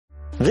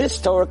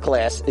This Torah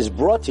class is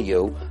brought to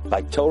you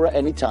by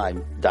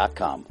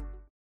TorahAnytime.com.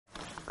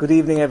 Good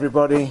evening,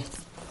 everybody.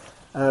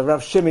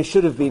 Rav Shimi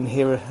should have been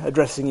here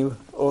addressing you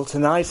all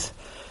tonight.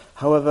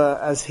 However,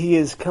 as he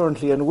is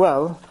currently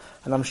unwell,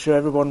 and I'm sure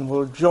everyone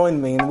will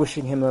join me in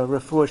wishing him a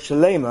refuah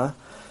shalema,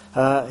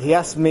 he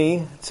asked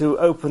me to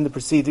open the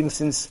proceedings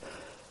since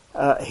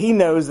he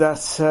knows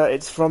that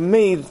it's from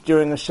me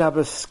during a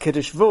Shabbos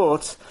Kiddush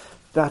Vort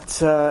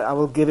that I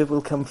will give. It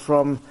will come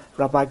from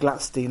Rabbi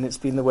Glatstein. It's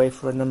been the way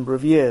for a number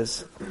of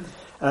years.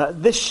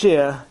 This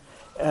year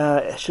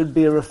should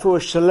be a refuah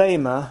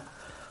shalema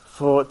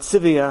for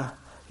Tzivia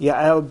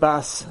Yael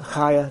Bas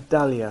Chaya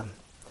Dalia.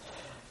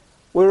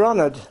 We're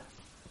honoured,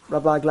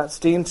 Rabbi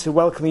Glatstein, to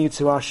welcome you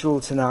to our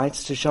shul tonight,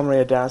 to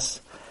Shomrei Adas.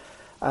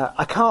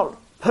 I can't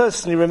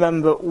personally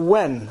remember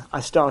when I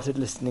started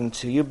listening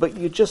to you, but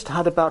you just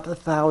had about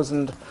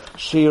 1,000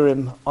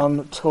 shiurim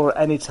on Torah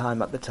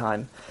Anytime at the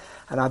time,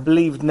 and I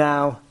believe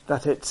now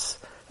that it's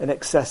in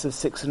excess of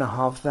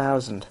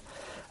 6,500.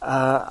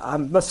 I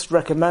must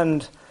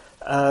recommend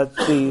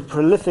the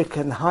prolific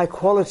and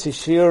high-quality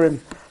shiurim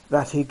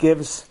that he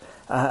gives,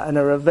 and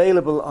are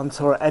available on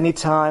Torah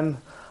Anytime,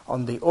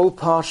 on the All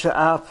Parsha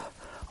app,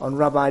 on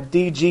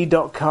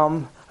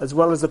RabbiDG.com, as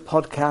well as the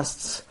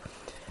podcasts.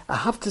 I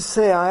have to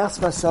say, I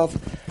asked myself,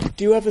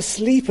 do you ever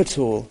sleep at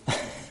all?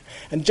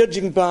 And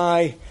judging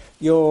by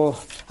your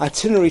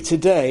itinerary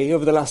today,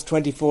 over the last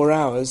 24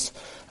 hours,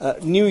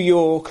 New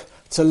York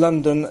to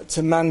London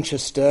to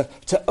Manchester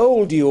to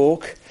Old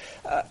York,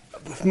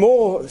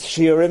 more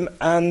shiurim,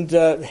 and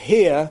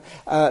here,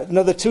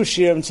 another 2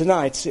 shiurim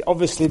tonight.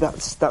 Obviously,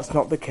 that's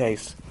not the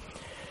case.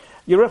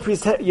 Your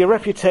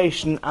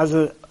reputation as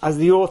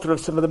the author of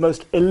some of the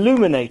most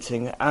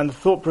illuminating and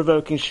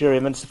thought-provoking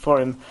shiurim and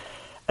seforim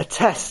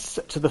attests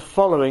to the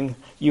following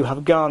you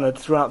have garnered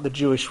throughout the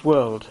Jewish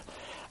world.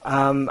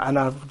 And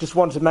I just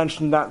want to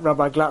mention that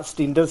Rabbi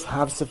Glatstein does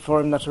have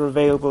seforim that are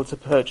available to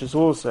purchase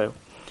also.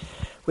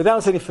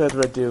 Without any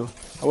further ado,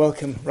 I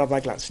welcome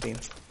Rabbi Glatstein.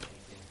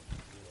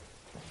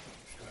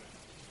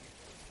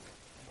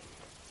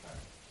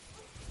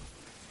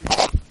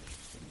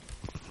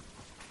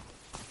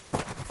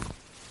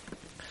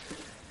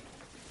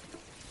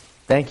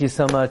 Thank you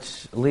so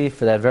much, Lee,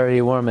 for that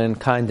very warm and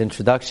kind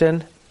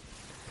introduction.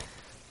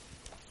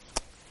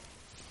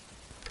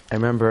 I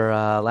remember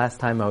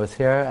last time I was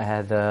here, I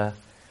had the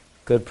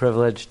good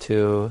privilege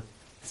to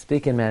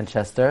speak in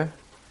Manchester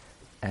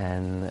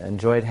and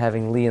enjoyed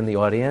having Lee in the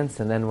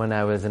audience. And then when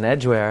I was in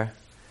Edgware,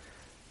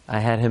 I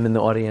had him in the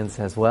audience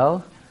as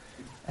well,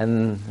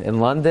 and in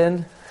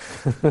London.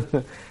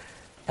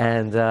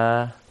 And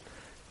I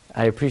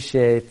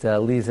appreciate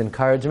Lee's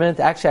encouragement.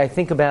 Actually, I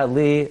think about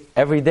Lee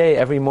every day,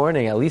 every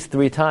morning, at least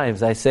 3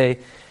 times. I say,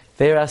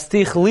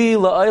 Ve'rastich li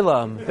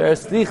la'olam,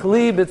 ve'rastich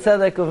li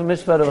b'tzedek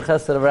u'v'mishpat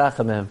u'v'chesed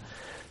u'v'rachamim,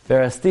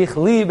 ve'rastich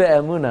li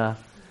be'emunah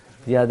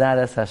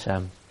v'yadaras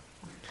Hashem.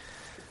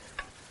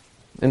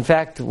 In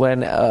fact,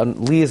 when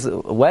Lee's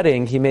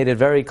wedding, he made it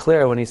very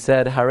clear when he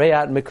said,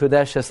 Hareyat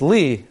mikudeshes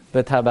li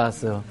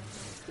b'tabasu,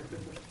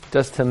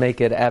 just to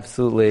make it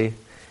absolutely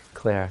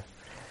clear.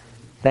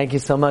 Thank you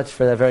so much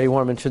for that very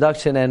warm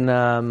introduction,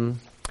 and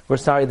we're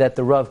sorry that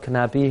the Rav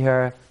cannot be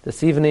here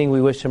this evening.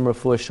 We wish him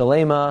refuah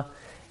shalema,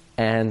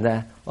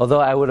 and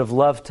although I would have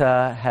loved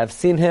to have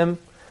seen him,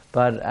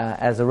 but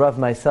as a Rav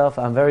myself,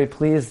 I'm very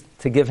pleased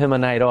to give him a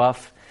night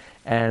off,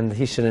 and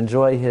he should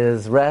enjoy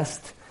his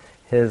rest.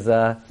 It's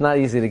not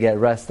easy to get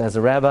rest as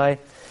a rabbi.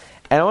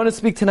 And I want to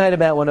speak tonight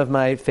about one of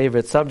my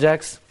favorite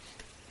subjects.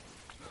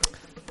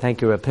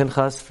 Thank you, Reb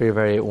Pinchas, for your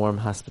very warm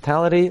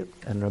hospitality,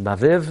 and Reb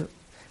Aviv,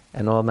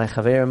 and all my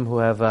chaverim who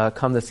have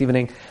come this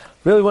evening.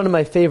 Really one of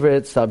my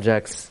favorite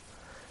subjects.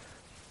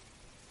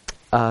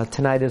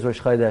 Tonight is Rosh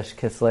Chodesh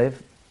Kislev.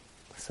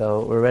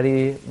 So we're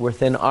already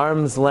within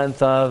arm's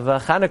length of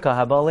Chanukah,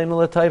 Haba Aleinu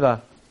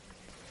L'Tova.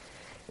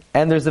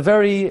 And there's a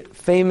very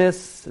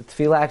famous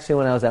tefillah. Actually,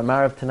 when I was at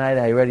Marav tonight,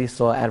 I already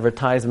saw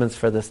advertisements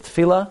for this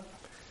tefillah.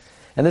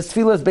 And this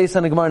tefillah is based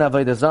on the Gemara in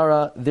Avodah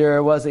Zarah.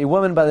 There was a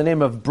woman by the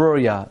name of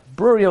Bruria.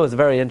 Bruria was a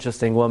very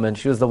interesting woman.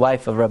 She was the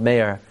wife of Reb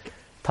Meir.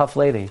 Tough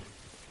lady.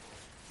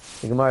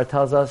 The Gemara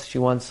tells us she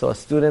once saw a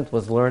student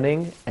was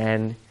learning,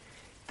 and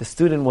the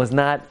student was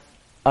not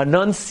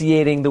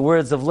enunciating the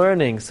words of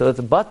learning, so it's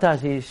bata,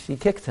 she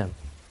kicked him.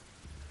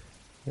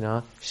 You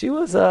know, she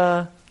was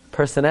a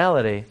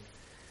personality.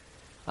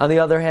 On the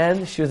other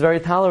hand, she was very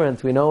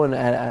tolerant. We know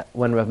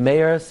when Rav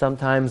Meir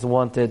sometimes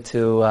wanted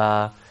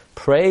to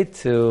pray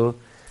to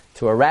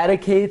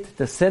eradicate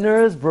the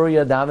sinners,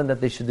 Bruria davened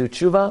that they should do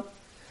tshuva.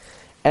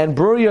 And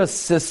Bruria's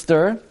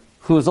sister,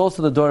 who is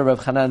also the daughter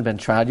of Hanan ben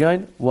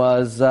Tradion,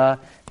 was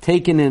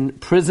taken in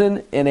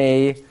prison, in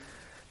a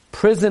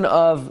prison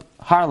of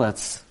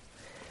harlots.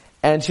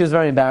 And she was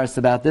very embarrassed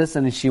about this,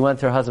 and she went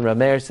to her husband Rav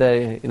Meir and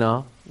said,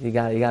 you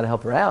got to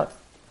help her out.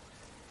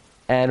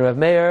 And Rav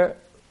Meir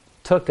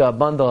took a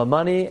bundle of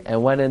money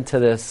and went into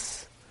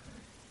this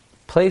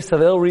place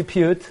of ill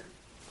repute,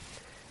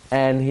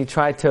 and he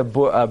tried to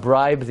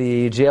bribe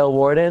the jail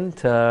warden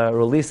to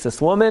release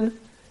this woman.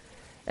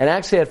 And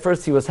actually at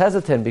first he was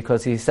hesitant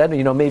because he said,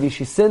 maybe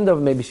she sinned or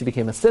maybe she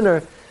became a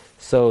sinner.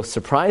 So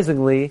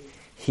surprisingly,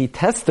 he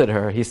tested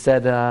her. He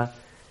said,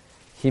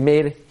 he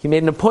made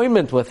an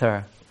appointment with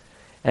her.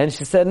 And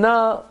she said,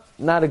 no,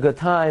 not a good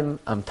time.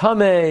 I'm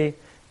tameh.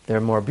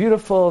 They're more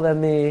beautiful than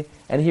me.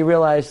 And he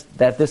realized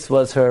that this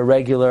was her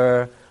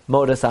regular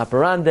modus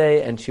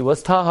operandi, and she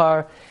was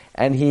tahar,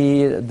 and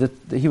he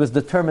was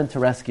determined to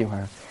rescue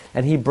her.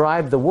 And he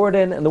bribed the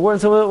warden, and the warden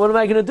said, well, what am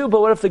I going to do? But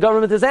what if the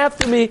government is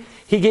after me?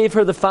 He gave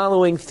her the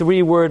following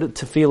 3-word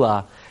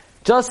tefillah.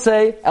 Just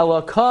say,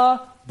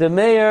 Elokah de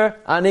Meir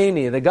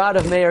Aneni, the God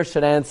of Meir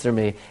should answer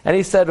me. And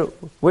he said,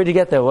 where'd you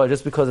get that? Well,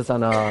 just because it's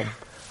on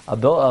a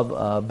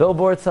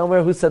billboard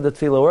somewhere? Who said the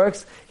tefillah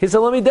works? He said,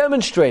 let me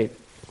demonstrate.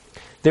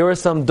 There were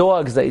some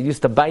dogs that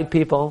used to bite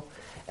people,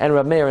 and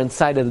Rav Meir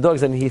incited the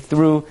dogs, and he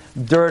threw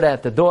dirt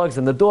at the dogs,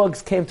 and the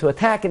dogs came to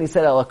attack, and he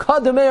said,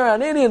 Elokah de Meir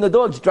Aneni, and the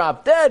dogs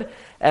dropped dead,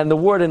 and the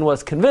warden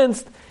was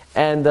convinced,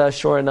 and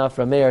sure enough,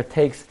 Rav Meir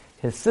takes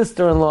his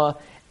sister-in-law,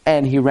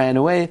 and he ran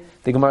away.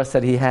 The Gemara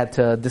said he had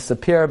to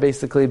disappear,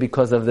 basically,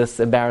 because of this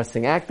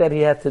embarrassing act that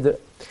he had to do.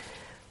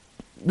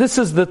 This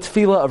is the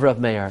tefillah of Rav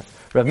Meir.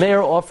 Rav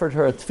Meir offered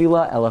her a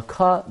tefillah,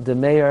 Elokah de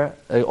Meir,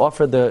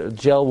 offered the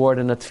jail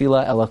warden a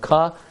tefillah,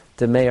 Elokah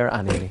de Meir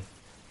Aneni.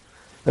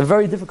 A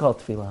very difficult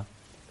tefillah.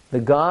 The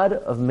God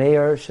of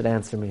Meir should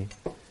answer me.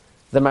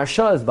 The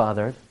Marsha is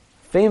bothered,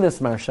 famous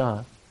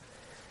Marsha,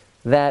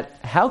 that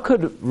how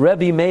could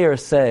Rebbe Meir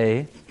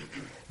say,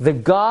 the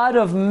God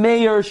of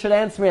Meir should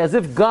answer me, as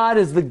if God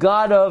is the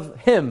God of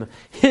him,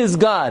 his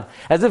God,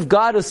 as if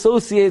God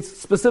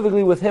associates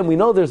specifically with him. We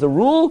know there's a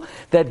rule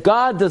that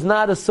God does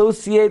not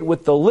associate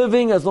with the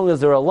living as long as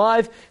they're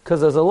alive,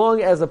 because as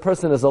long as a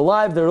person is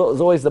alive, there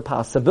is always the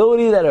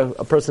possibility that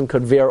a person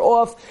could veer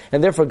off,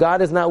 and therefore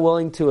God is not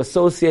willing to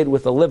associate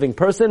with a living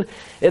person.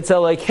 It's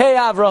like, hey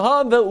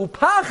Avraham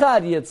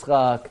ve'upachad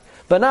Yitzchak,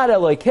 but not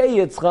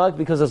Elokei Yitzchak,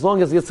 because as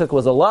long as Yitzchak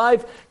was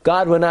alive,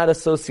 God would not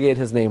associate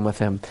his name with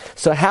him.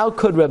 So how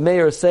could Rav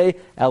Meir say,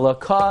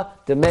 Elokah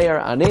de Meir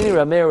Aneni?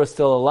 Rav Meir was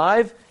still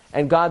alive,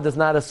 and God does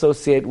not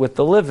associate with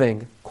the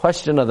living.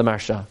 Question of the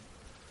Marsha.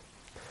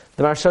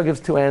 The Marsha gives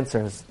 2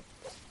 answers.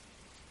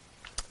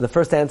 The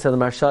first answer of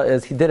the Marsha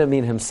is, he didn't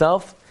mean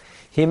himself.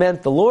 He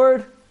meant the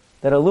Lord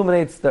that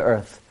illuminates the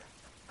earth.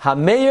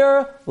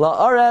 HaMeir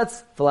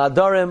la'aretz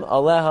v'la'adarim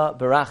aleha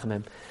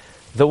berachmim.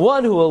 The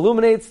one who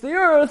illuminates the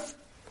earth,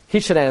 he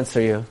should answer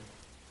you.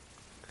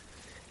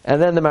 And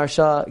then the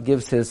Marsha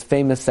gives his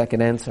famous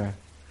second answer.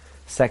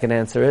 Second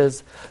answer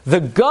is,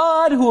 the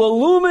God who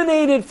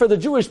illuminated for the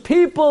Jewish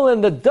people in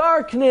the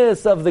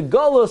darkness of the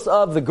Golus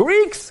of the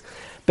Greeks,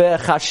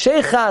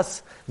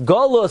 Bechashechas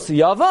Golus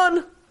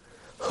Yavan,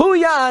 Hu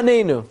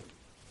Ya'anenu.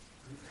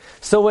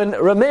 So when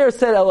Rav Meir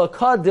said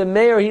Elokah de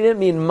Meir, he didn't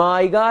mean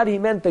my God, he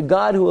meant the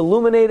God who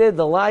illuminated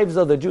the lives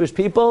of the Jewish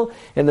people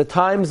in the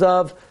times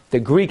of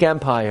the Greek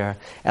Empire.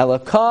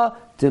 Elokah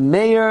de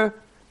Meir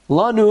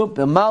Lanu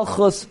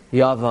b'malchus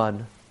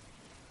Yavan.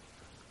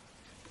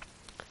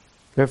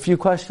 There are a few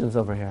questions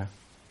over here.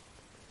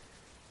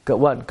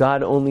 What?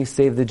 God only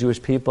saved the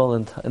Jewish people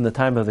in the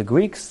time of the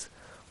Greeks?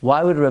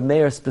 Why would Rav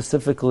Meir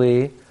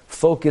specifically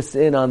focus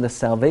in on the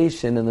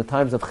salvation in the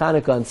times of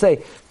Hanukkah and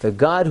say, the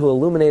God who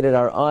illuminated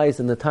our eyes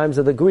in the times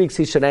of the Greeks,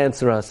 he should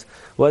answer us?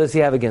 What does he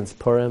have against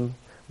Purim?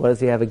 What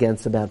does he have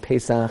against about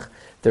Pesach?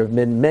 There have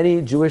been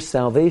many Jewish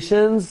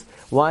salvations.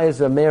 Why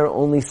is Rav Meir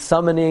only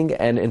summoning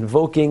and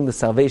invoking the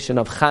salvation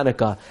of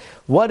Hanukkah?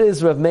 What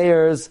is Rav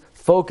Meir's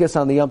focus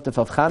on the Yom Tov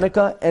of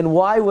Hanukkah? And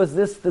why was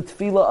this the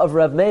tefillah of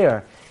Rav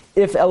Meir?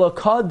 If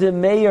Elokah de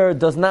Meir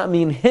does not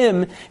mean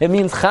him, it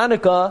means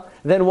Hanukkah,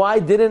 then why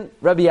didn't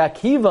Rabbi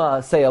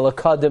Akiva say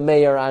Elokah de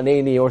Meir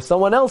Aneni, or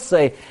someone else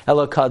say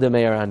Elokah de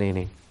Meir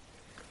Aneni?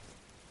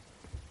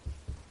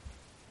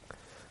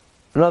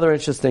 Another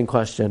interesting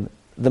question.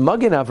 The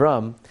Magen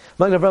Avram,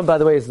 by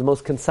the way, is the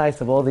most concise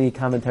of all the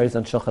commentaries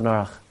on Shulchan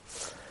Aruch.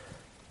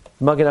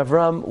 Magen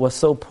Avram was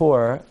so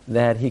poor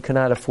that he could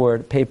not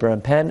afford paper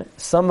and pen.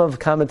 Some of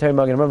commentary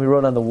Magen Avram he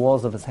wrote on the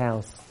walls of his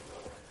house.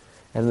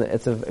 And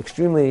it's an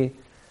extremely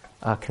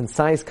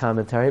concise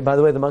commentary. By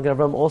the way, the Magen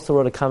Avram also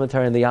wrote a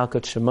commentary on the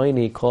Yalkut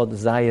Shimoni called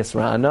Zayis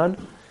Ra'anan.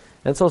 And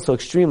it's also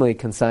extremely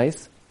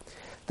concise.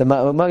 The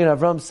Magen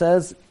Avram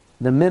says,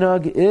 the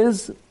minhag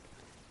is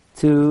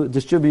to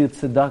distribute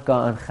tzedakah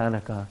on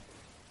Chanukah.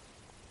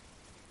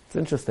 It's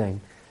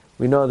interesting.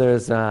 We know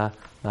there's Matanos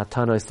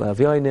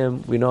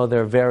Lavyonim. We know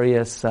there are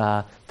various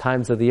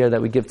times of the year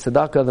that we give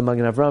tzedakah. The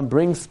Magen Avram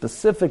brings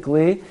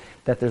specifically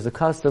that there's a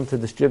custom to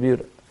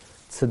distribute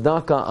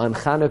tzedakah on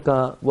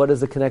Chanukah. What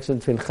is the connection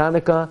between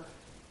Chanukah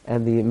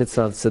and the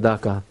mitzvah of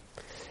tzedakah?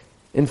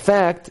 In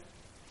fact,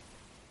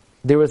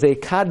 there was a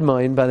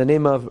Kadmon by the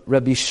name of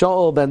Rabbi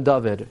Shaul ben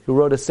David who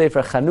wrote a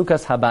sefer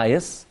Chanukas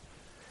Habayis,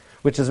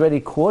 which is already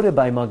quoted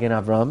by Magen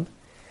Avram,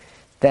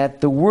 that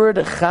the word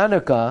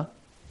Chanukah,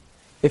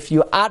 if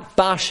you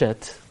atbash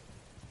it,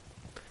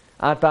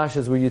 atbash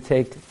is where you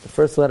take the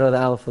first letter of the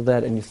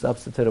alphabet and you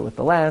substitute it with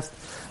the last.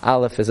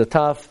 Aleph is a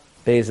taf,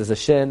 Beis is a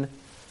shin.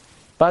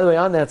 By the way,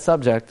 on that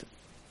subject,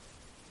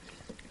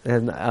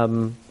 and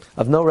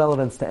of no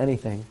relevance to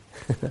anything.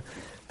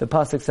 The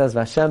pasuk says,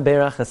 "Vashem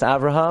berach es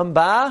Avraham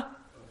ba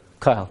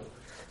koil."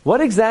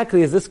 What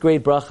exactly is this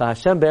great bracha?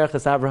 Hashem berach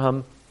es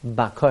Avraham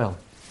ba koil.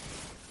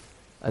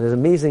 And there's an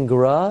amazing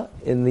Gra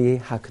in the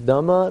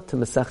Hakdama to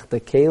Masechta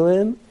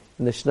Kelim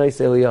in the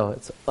Shnois Elio.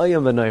 It's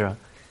Oyam v'Noira.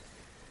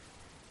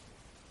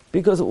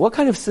 Because what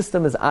kind of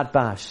system is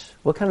Atbash?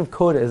 What kind of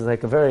code is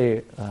like a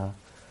very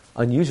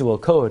unusual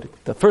code?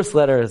 The first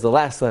letter is the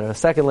last letter, the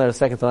second letter,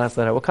 second to last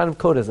letter. What kind of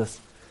code is this?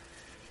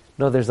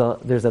 No, there's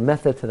a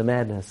method to the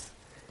madness.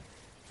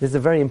 This is a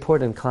very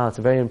important cloud. It's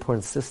a very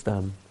important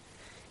system.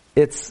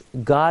 It's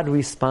God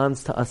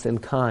responds to us in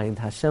kind.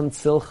 Hashem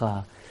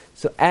tzilcha.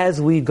 So as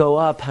we go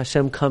up,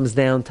 Hashem comes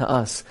down to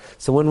us.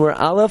 So when we're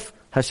Aleph,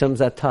 Hashem's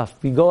at Taf.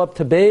 We go up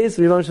to Beis,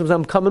 Hashem says,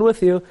 I'm coming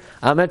with you.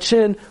 I'm at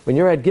Shin. When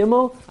you're at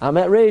Gimel, I'm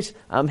at Reish.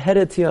 I'm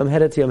headed to you, I'm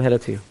headed to you, I'm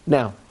headed to you.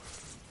 Now,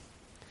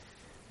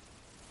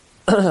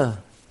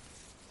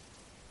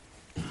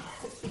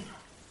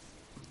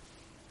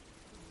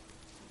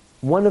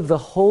 one of the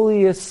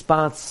holiest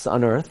spots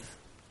on earth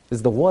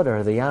is the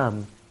water, the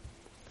Yam.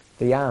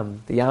 The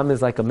Yam. The Yam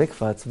is like a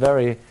mikvah. It's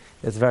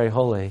very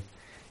holy.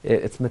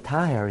 It's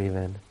matahar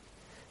even.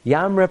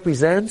 Yam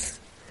represents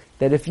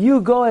that if you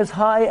go as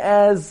high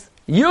as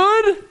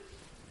Yud,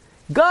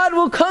 God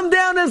will come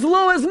down as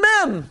low as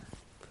Mem.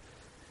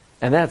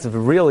 And that's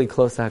really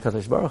close to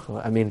HaKadosh Baruch Hu.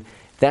 I mean,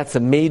 that's a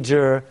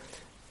major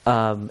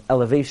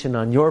elevation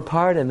on your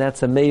part, and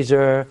that's a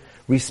major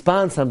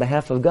response on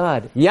behalf of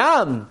God.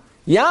 Yam!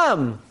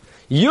 Yam!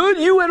 Yud,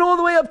 you went all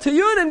the way up to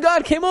Yud, and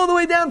God came all the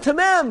way down to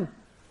Mem.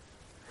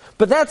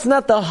 But that's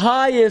not the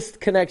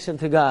highest connection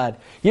to God.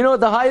 You know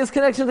what the highest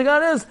connection to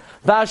God is?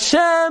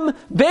 Vashem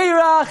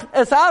Beirach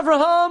Es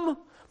Avraham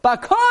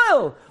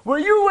Bakoil, where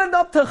you went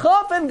up to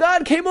Chaf and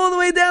God came all the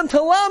way down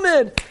to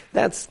Lamed.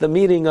 That's the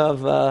meeting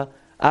of Avram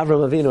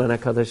Avinu and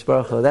HaKadosh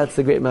Baruch Hu. That's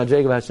the great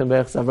Madreg of Hashem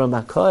Beirach Es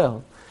Avraham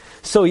Bakoil.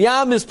 So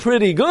Yam is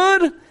pretty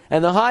good,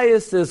 and the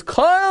highest is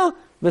Koil,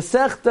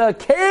 Mesechta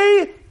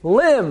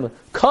Kelim.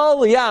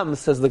 Kol Yam,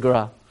 says the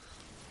Gra.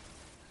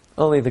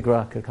 Only the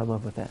Gra could come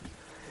up with that.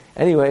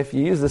 Anyway, if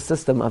you use the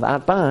system of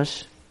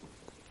Atbash,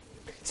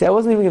 see, I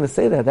wasn't even going to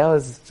say that. That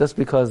was just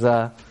because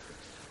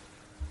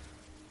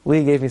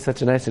Lee gave me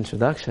such a nice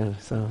introduction.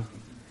 So,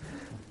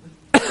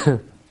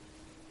 the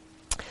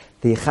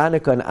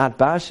Chanukah and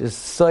Atbash is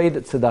Soid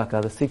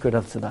Tzedakah, the secret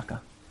of Tzedakah.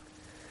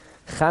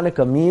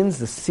 Chanukah means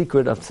the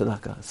secret of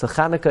Tzedakah. So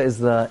Chanukah is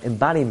the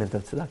embodiment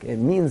of Tzedakah. It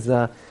means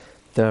the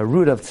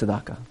root of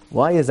Tzedakah.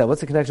 Why is that?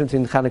 What's the connection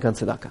between Chanukah and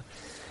Tzedakah?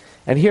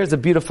 And here's a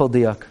beautiful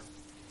diak.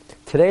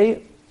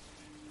 Today,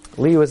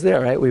 Lee was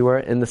there, right? We were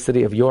in the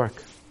city of York.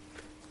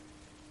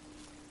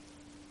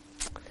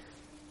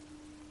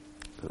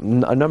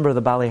 A number of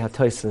the Bali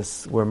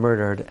HaTosis were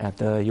murdered at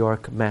the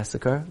York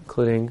massacre,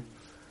 including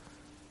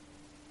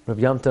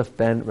Rabbi Yom Tov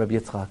ben Rabbi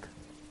Yitzchak.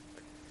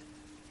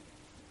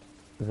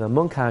 The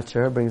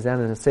Munkatcher brings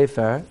down in a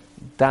sefer,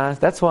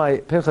 that's why,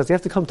 Pinchas, you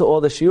have to come to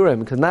all the shiurim,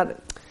 because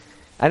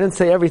I didn't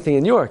say everything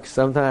in York.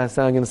 Sometimes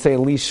I'm going to say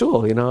in Lee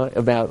Shul,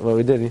 about what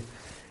we did.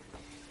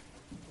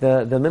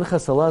 The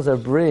Minchas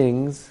Elazar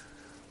brings,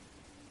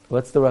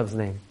 what's the Rav's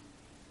name?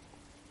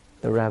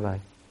 The rabbi.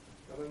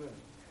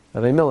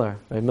 Rabbi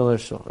Miller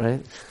Shul,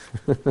 right?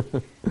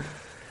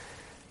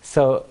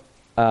 So,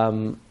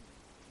 the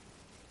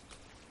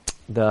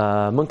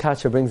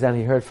Munkatcher brings down,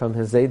 he heard from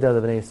his Zayda,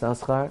 the Bnei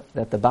Yissaschar,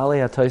 that the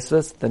Balei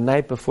HaTosfos, the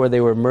night before they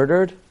were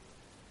murdered,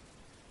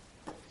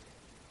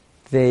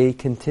 they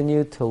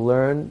continued to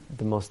learn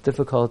the most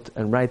difficult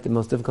and write the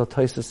most difficult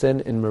Tosfos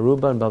in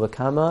Meruba and Baba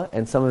Kama,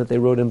 and some of it they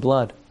wrote in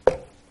blood.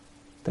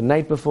 The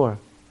night before.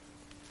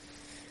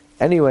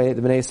 Anyway,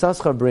 the Bnei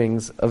Yissaschar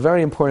brings a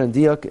very important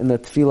diak in the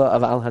Tefillah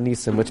of Al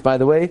Hanisim, which, by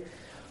the way,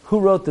 who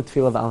wrote the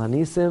Tefillah of Al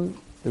Hanisim?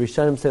 The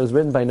Rishonim say it was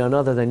written by none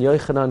other than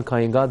Yochanan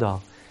Kohen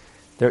Gadol.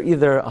 There are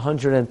either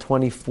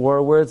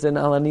 124 words in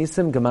Al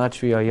Hanisim,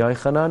 Gematria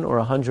Yochanan, or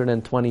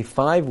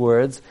 125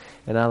 words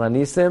in Al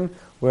Hanisim,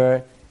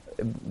 where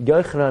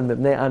Yochanan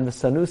Mibnei An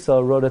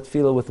V'Sanusa wrote a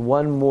Tefillah with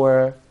one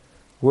more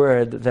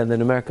word than the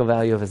numerical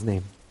value of his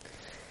name.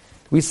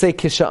 We say,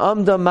 Kisha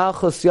Amda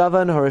Malchus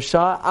Yavan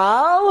Harasha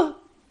Al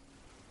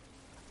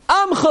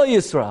Amcha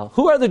Yisrael.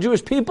 Who are the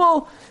Jewish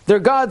people? They're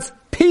God's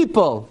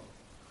people.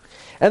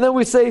 And then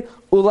we say,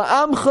 Ula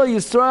Amcha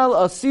Yisrael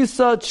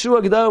Asisa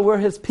Tshuagda, we're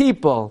His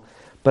people.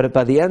 But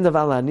by the end of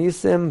Al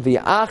Hanisim,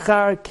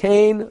 V'achar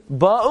Kain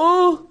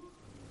Ba'u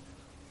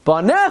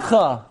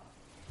Banecha.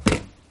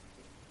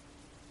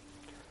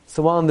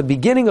 So while in the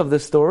beginning of the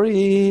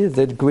story,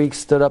 the Greeks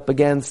stood up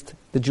against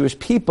the Jewish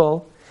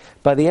people,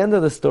 by the end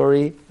of the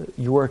story,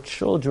 your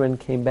children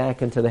came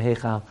back into the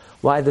Heichal.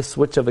 Why the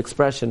switch of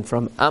expression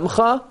from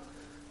Amcha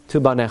to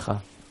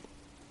Banecha?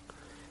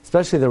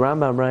 Especially the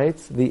Rambam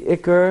writes, the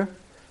Iker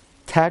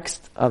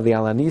text of the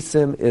Al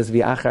Hanisim is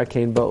V'achar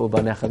Kain Ba'u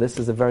Banecha. This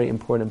is a very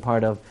important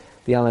part of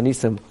the Al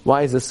Hanisim.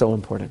 Why is this so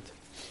important?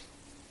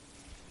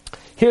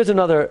 Here's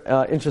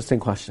another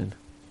interesting question.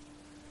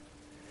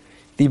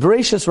 The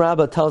Bereshis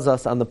Rabbah tells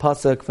us on the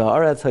pasuk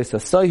Va'aretz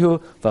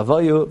ha'sasoyu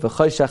va'vayu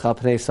v'choshech al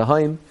pnei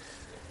sahaim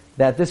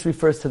that this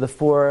refers to the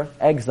 4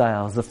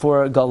 exiles, the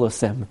 4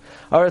 galusim.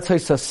 Aretz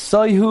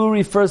ha'sasoyu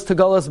refers to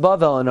Galus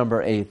Bavel in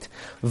number 8.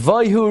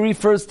 Vayu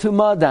refers to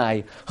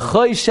Madai.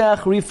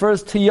 Choshech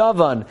refers to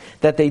Yavan,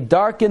 that they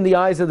darkened the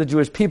eyes of the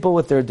Jewish people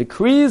with their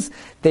decrees.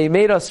 They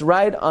made us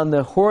ride on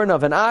the horn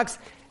of an ox.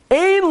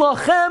 Ein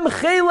lachem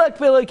chelek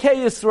b'elokei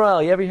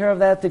Yisrael. You ever hear of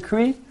that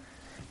decree?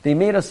 They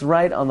made us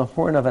ride on the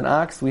horn of an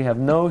ox. We have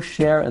no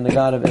share in the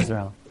God of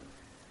Israel.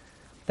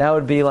 That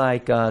would be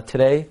like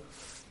today,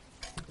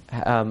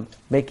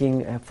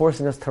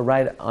 forcing us to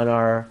ride on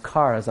our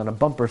cars on a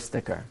bumper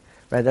sticker.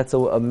 Right? That's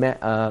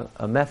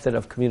a method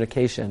of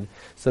communication.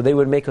 So they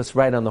would make us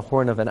ride on the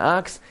horn of an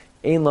ox.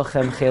 Ein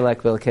lachem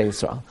chelek b'elokei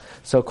Yisrael.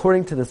 So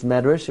according to this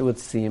medrash, it would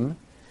seem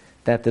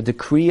that the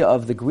decree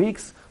of the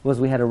Greeks was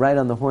we had to ride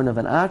on the horn of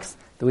an ox,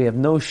 that we have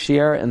no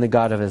share in the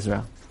God of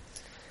Israel.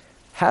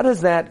 How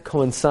does that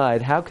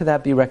coincide? How could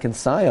that be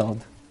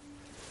reconciled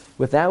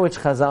with that which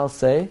Chazal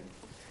say,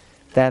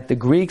 that the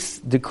Greeks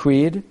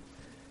decreed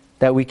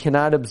that we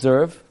cannot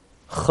observe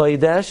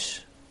Chodesh,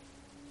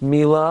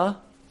 Milah,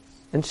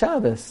 and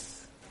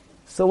Shabbos?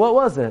 So what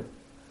was it?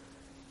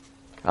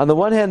 On the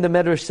one hand, the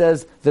Medrash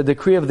says the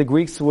decree of the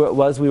Greeks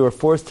was we were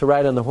forced to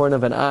ride on the horn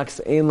of an ox,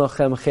 Ein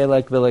lochem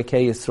chelek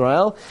b'elokei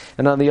Yisrael.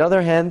 And on the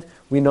other hand,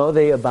 we know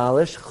they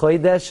abolished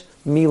Chodesh,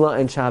 Milah,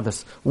 and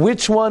Shabbos.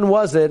 Which one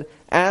was it?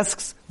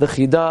 Asks the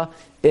Chidah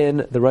in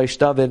the Reish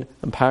David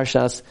and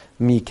Parshas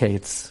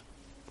Miketz.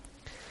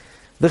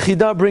 The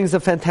Chidah brings a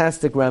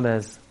fantastic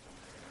remez.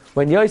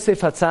 When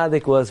Yosef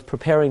HaTzadik was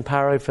preparing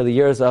Paroi for the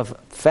years of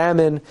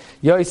famine,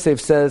 Yosef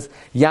says,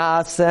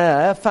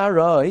 Yaseh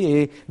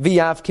Paroi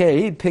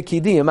v'yavkeid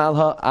pekidim al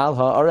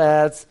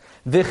ha'aretz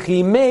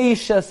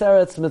v'chimesh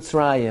eretz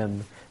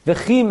Mitzrayim.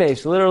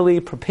 V'chimesh, literally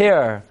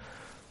prepare,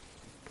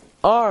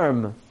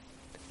 arm,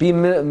 be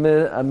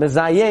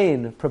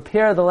mezayin,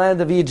 prepare the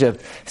land of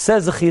Egypt.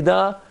 Says the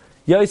Chidah,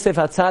 Yosef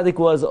HaTzadik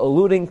was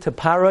alluding to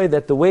Paroi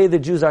that the way the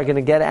Jews are going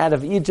to get out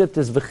of Egypt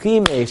is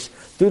v'chimesh,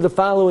 through the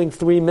following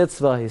 3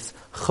 mitzvahs: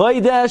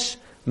 Chodesh,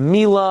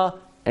 Milah,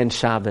 and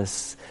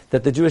Shabbos.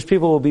 That the Jewish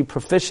people will be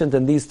proficient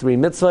in these 3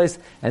 mitzvahs,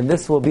 and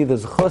this will be the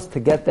zechus to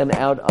get them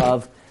out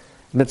of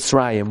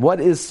Mitzrayim. What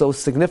is so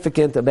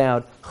significant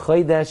about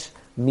Chodesh,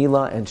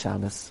 Milah, and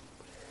Shabbos?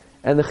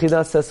 And the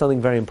Chidah says something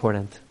very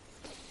important.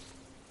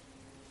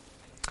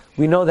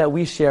 We know that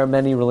we share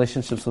many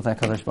relationships with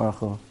HaKadosh Baruch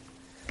Hu.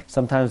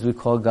 Sometimes we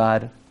call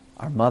God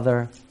our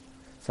mother.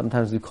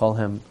 Sometimes we call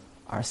Him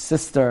our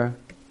sister.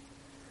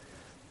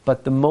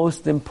 But the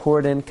most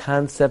important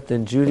concept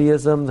in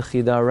Judaism, the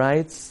Chidah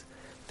writes,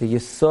 the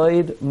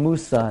Yesod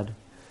Musad,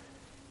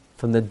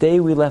 from the day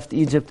we left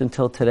Egypt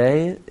until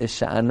today, is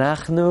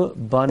Sha'anachnu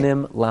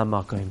Banim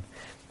Lamakim.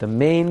 The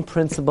main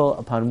principle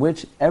upon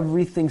which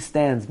everything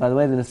stands. By the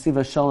way, the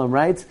Nesiva Shalom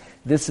writes,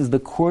 this is the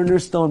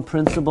cornerstone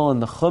principle in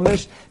the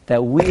Chumash,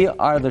 that we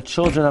are the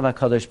children of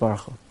HaKadosh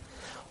Baruch Hu.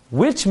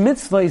 Which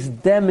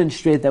mitzvahs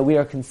demonstrate that we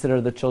are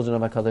considered the children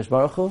of HaKadosh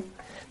Baruch Hu?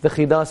 The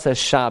Chidah says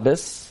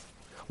Shabbos.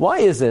 Why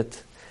is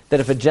it that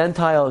if a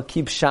Gentile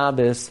keeps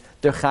Shabbos,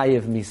 they're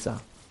chayiv misa?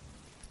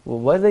 Well,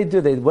 what do they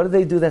do? What do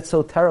they do that's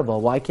so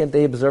terrible? Why can't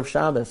they observe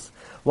Shabbos?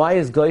 Why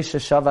is Goy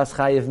Shavas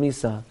chayiv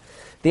misa?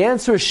 The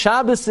answer is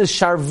Shabbos is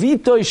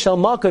sharvitoi shel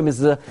makom, is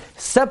the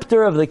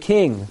scepter of the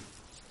king.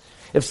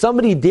 If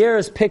somebody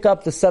dares pick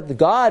up the scepter,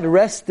 God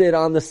rested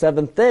on the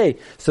 7th day.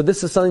 So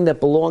this is something that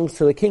belongs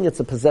to the king.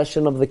 It's a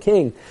possession of the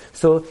king.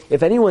 So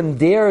if anyone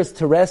dares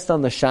to rest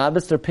on the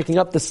Shabbos, they're picking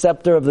up the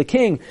scepter of the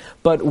king.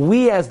 But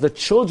we as the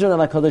children of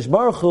HaKadosh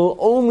Baruch Hu,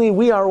 only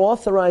we are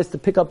authorized to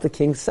pick up the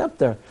king's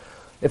scepter.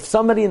 If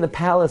somebody in the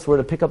palace were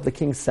to pick up the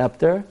king's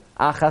scepter,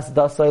 achas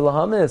dasai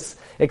lahamis,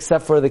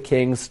 except for the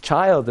king's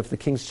child. If the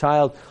king's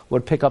child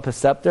would pick up his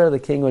scepter, the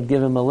king would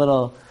give him a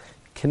little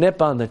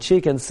knip on the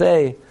cheek and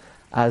say,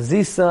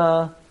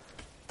 Azisa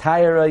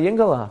Tayara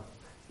Yingala.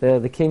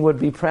 The king would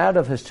be proud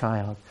of his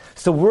child.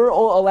 So we're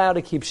all allowed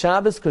to keep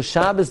Shabbos because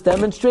Shabbos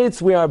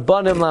demonstrates we are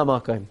banim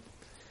lamakim.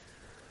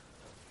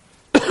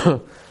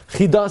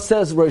 Chidah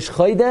says Rosh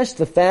Chodesh,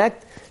 the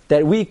fact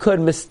that we could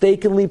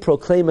mistakenly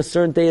proclaim a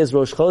certain day as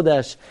Rosh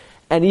Chodesh,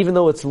 and even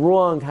though it's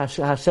wrong,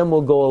 Hashem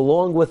will go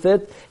along with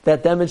it.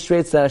 That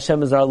demonstrates that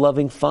Hashem is our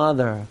loving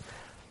Father.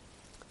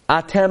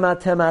 Atem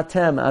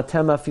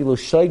afilu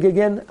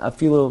shoygegin,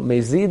 afilu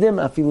mezidim,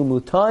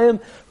 afilu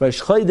mutayim.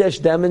 Rosh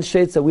Chodesh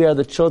demonstrates that we are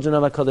the children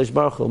of HaKadosh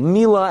Baruch Hu.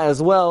 Milah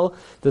as well,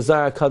 the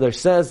Zohar HaKadosh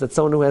says that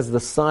someone who has the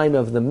sign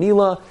of the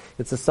Milah,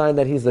 it's a sign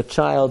that he's the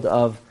child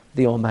of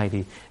the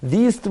Almighty.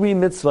 These 3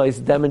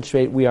 mitzvahs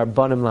demonstrate we are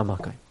banim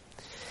lamakai.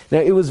 Now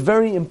it was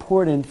very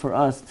important for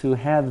us to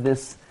have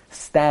this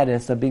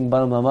status of being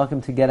banim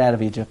lamakim to get out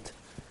of Egypt.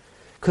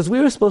 Because we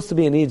were supposed to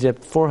be in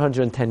Egypt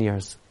 410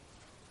 years.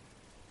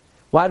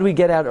 Why did we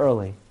get out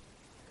early?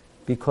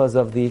 Because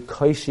of the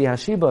Koishi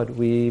Hashibad.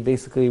 We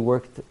basically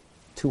worked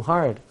too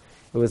hard.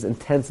 It was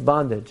intense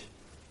bondage.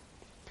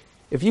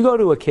 If you go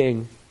to a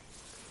king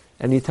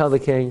and you tell the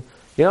king,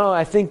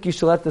 I think you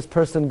should let this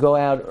person go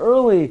out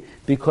early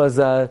because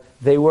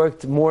they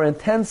worked more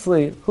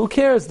intensely. Who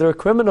cares? They're a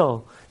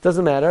criminal.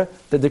 Doesn't matter.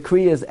 The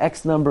decree is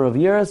X number of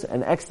years,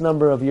 and X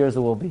number of years it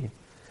will be.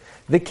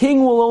 The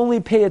king will only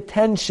pay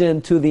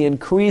attention to the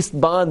increased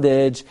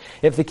bondage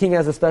if the king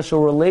has a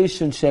special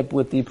relationship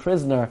with the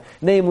prisoner,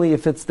 namely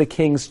if it's the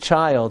king's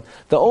child.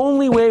 The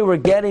only way we're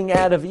getting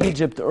out of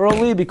Egypt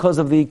early because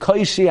of the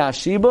Koishi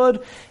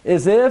Ashibud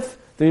is if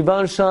the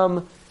Rebbeinu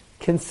Shalom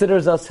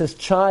considers us his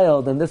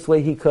child, and this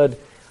way he could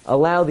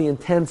allow the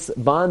intense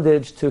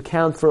bondage to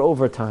account for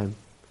overtime.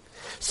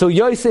 So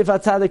Yosef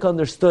HaTzadik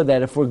understood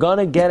that if we're going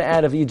to get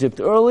out of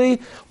Egypt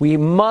early, we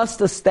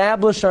must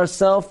establish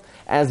ourselves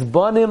as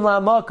Banim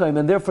La'Makom,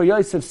 and therefore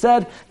Yosef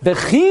said,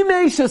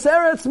 V'chimei Shes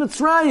Eretz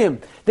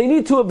Mitzrayim. They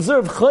need to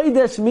observe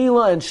Chodesh,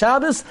 Mila, and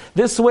Shabbos.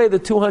 This way the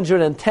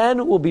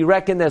 210 will be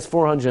reckoned as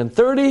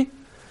 430.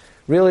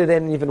 Really, they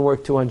didn't even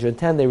work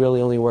 210. They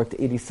really only worked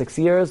 86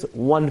 years,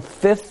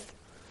 1/5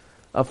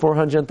 of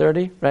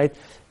 430, right?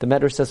 The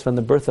Medrash says from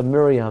the birth of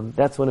Miriam,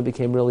 that's when it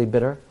became really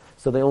bitter.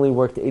 So they only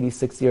worked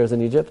 86 years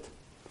in Egypt.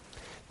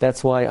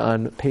 That's why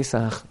on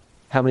Pesach,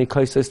 how many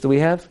kaisos do we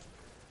have?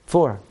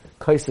 4.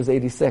 Kais is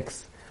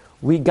 86.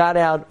 We got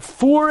out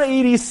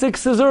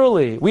 486s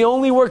early. We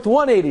only worked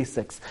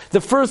 186.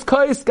 The first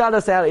kais got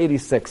us out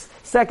 86.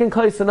 Second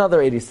kais, another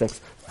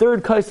 86.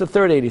 Third kais, a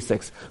third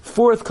 86.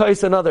 Fourth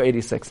kais, another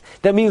 86.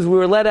 That means we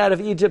were let out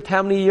of Egypt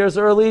how many years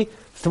early?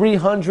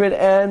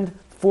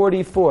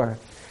 344.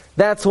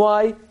 That's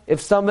why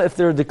if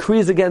there are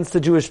decrees against the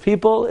Jewish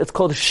people, it's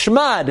called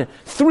Shmad,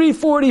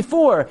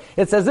 344.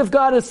 It's as if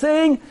God is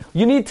saying,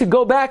 you need to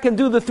go back and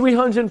do the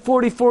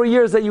 344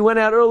 years that you went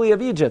out early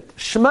of Egypt.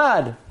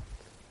 Shmad.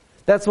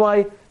 That's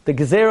why the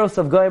Gezeros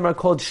of Goyim are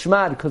called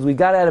Shmad, because we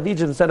got out of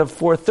Egypt instead of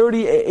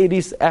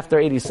 430 after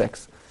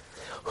 86.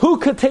 Who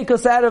could take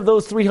us out of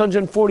those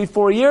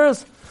 344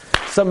 years?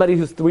 Somebody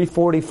who's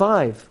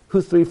 345.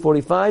 Who's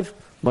 345?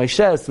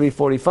 Moshe is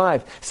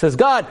 345. Says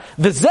God,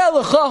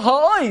 V'zelecha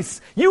ha'ois.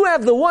 You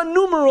have the one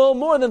numeral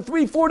more than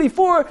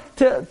 344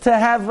 to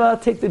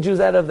have take the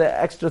Jews out of the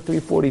extra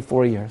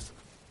 344 years.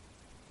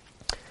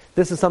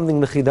 This is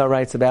something the Chida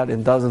writes about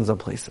in dozens of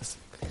places.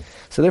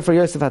 So therefore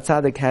Yosef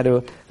HaTzadik had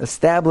to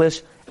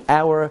establish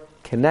our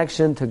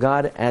connection to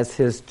God as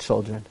his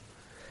children.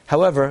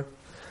 However,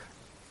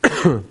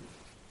 the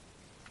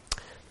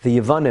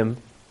Yevanim,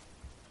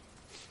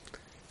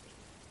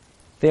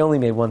 they only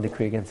made one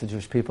decree against the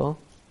Jewish people.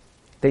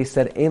 They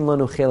said, Ein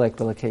lanu chelek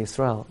b'elokei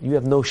Yisrael. You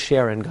have no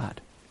share in God.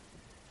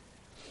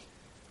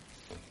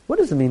 What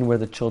does it mean we're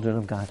the children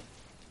of God?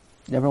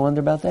 You ever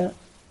wonder about that?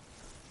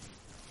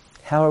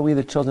 How are we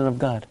the children of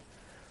God?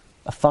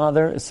 A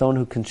father is someone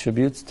who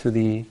contributes to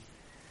the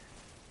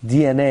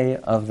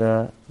DNA of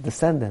the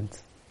descendant.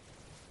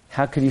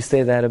 How could you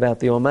say that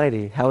about the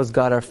Almighty? How is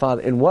God our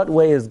Father? In what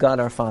way is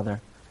God our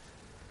Father?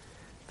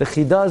 The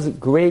Chida's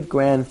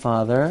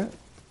great-grandfather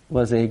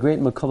was a great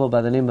Makobel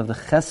by the name of the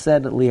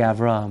Chesed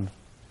Li'Avram.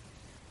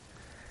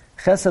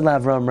 Chesed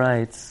Li'Avram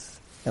writes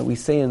that we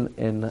say in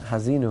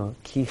Hazinu,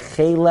 Ki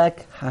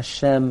Chelek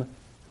Hashem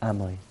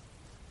Amoy.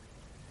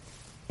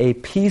 A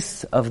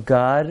piece of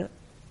God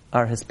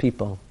are his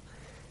people.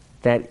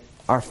 That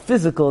our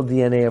physical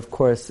DNA, of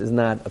course, is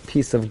not a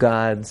piece of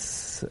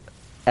God's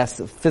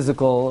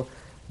physical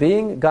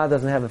being. God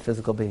doesn't have a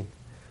physical being.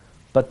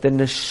 But the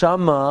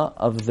neshama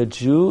of the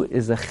Jew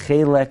is a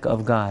chelek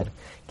of God.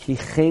 Ki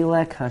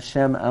chelek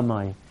Hashem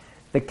Amay.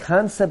 The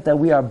concept that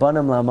we are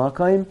Banim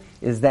La'Makom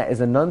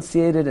is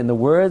enunciated in the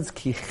words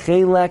Ki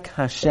chelek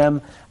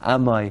Hashem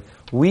Amay.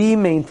 We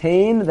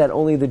maintain that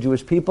only the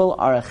Jewish people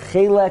are a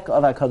chelek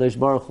of HaKadosh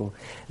Baruch Hu.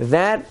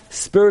 That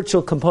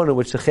spiritual component,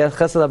 which the Chesed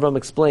Avram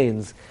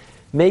explains,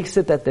 makes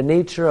it that the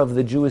nature of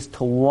the Jew is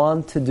to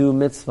want to do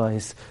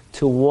mitzvahs,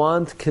 to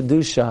want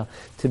kedusha,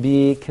 to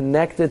be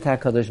connected to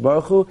HaKadosh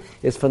Baruch Hu,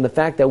 is from the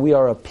fact that we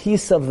are a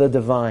piece of the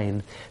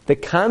divine. The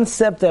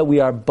concept that we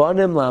are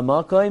Banim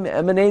La'Makom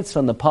emanates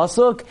from the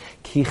pasuk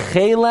Ki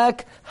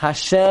chelek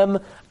Hashem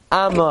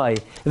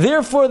Amay.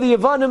 Therefore, the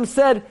Yevanim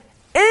said,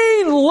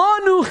 Ein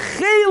lanu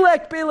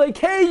chelek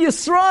b'elokei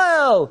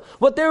Yisrael.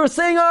 What they were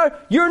saying are,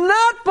 you're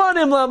not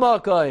Banim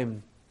La'Makom.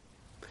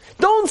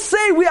 Don't say,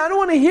 I don't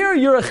want to hear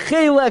you're a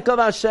chelek of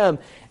Hashem.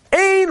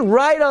 Ain't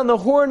right on the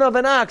horn of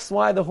an ox.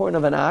 Why the horn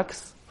of an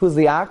ox? Who's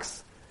the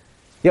ox?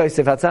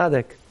 Yosef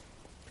HaTzadik.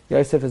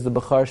 Yosef is the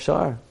Bechar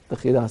Shar, the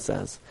Chidah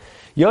says.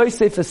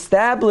 Yosef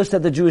established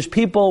that the Jewish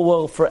people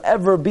will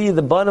forever be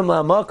the Banim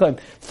La'Makom.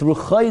 Through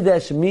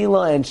Chodesh,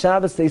 Mila, and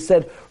Shabbos, they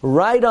said,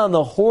 right on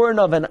the horn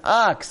of an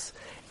ox.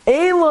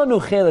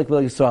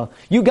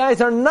 You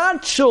guys are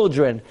not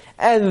children.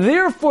 And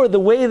therefore the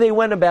way they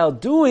went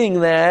about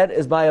doing that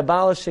is by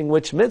abolishing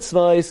which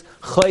mitzvahs?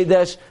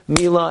 Chodesh,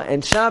 Mila,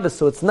 and Shabbos.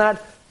 So it's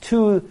not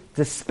two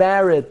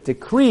disparate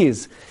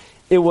decrees.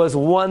 It was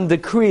one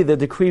decree. The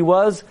decree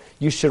was,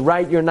 you should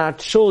write you're not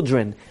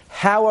children.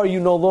 How are you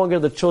no longer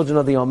the children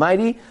of the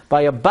Almighty?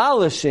 By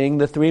abolishing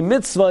the three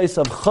mitzvahs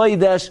of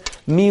Chodesh,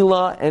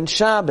 Mila, and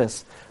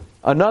Shabbos.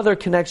 Another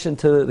connection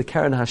to the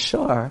Karen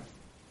Hashar,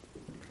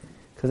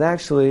 because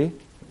actually,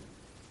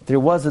 there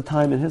was a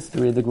time in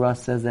history, the Gemara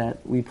says,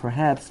 that we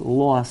perhaps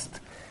lost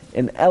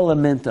an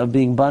element of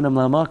being Banim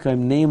Lamakim,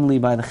 namely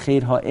by the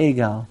Ched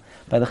HaEgal.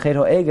 By the Ched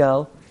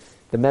HaEgal,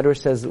 the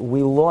Medrash says,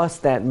 we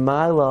lost that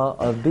mala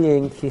of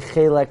being Ki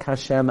Chelek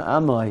Hashem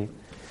Amoi.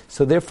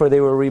 So therefore they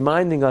were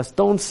reminding us,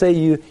 don't say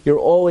you're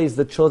always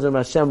the children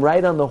of Hashem.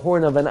 Right on the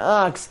horn of an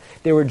ox,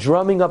 they were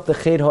drumming up the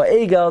Ched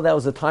HaEgal. That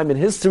was a time in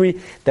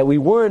history that we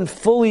weren't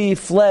fully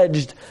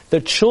fledged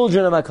the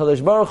children of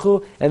HaKadosh Baruch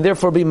Hu, and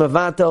therefore be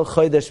Mavatel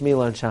Chodesh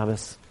Mila on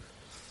Shabbos.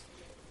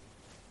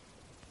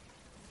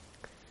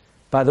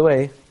 By the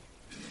way,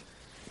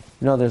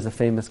 there's a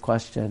famous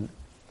question.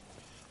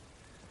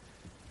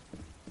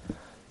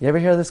 You ever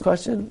hear this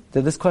question?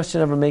 Did this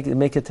question ever make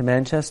it to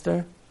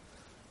Manchester?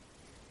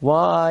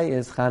 Why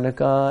is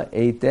Hanukkah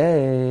 8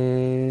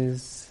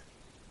 days?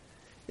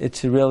 It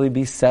should really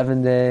be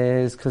 7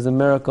 days, because the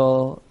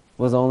miracle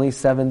was only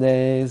 7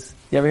 days.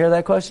 You ever hear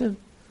that question?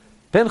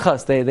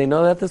 Pinchas, they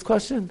know that this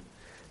question?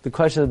 The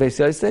question of Beis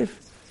Yosef?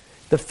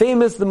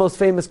 The most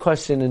famous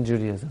question in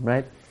Judaism,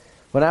 right?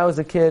 When I was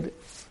a kid,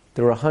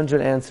 there were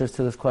 100 answers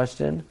to this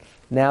question.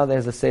 Now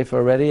there's a sefer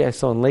already, I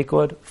saw in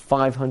Lakewood,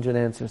 500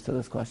 answers to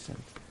this question.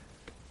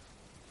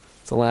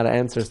 It's a lot of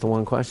answers to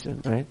one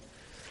question, right?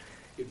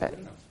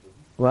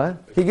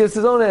 What? He gives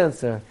his own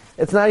answer.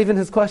 It's not even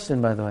his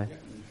question, by the way.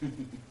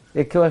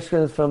 The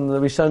question is from the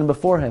Rishonim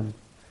before him.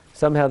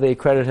 Somehow they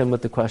credit him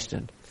with the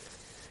question.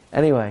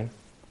 Anyway,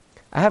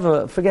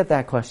 forget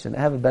that question.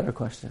 I have a better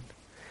question.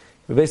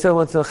 If Beis Yosef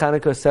wants to know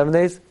Chanukah 7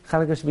 days,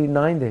 Chanukah should be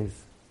 9 days.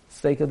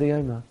 Steak of the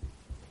Yoma.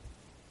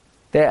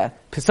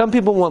 Some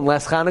people want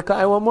less Chanukah,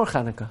 I want more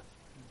Chanukah.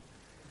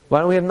 Why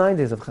don't we have 9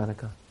 days of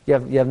Chanukah? You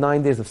have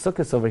 9 days of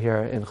Sukkot over here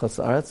in Chutz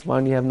La'aretz. Why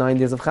don't you have 9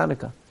 days of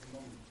Chanukah?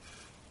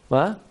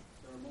 What?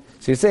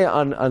 So you say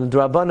on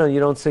Drabana you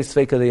don't say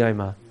Sveika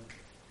D'Yoma.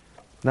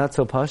 Not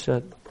so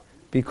pashat,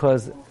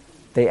 because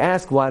they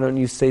ask why don't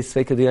you say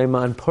Sveika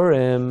D'Yoma on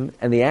Purim,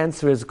 and the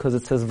answer is because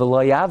it says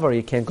V'lo Yavar,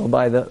 you can't go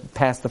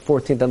past the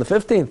 14th and the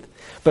 15th.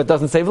 But it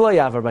doesn't say V'lo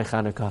Yavar by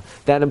Chanukah.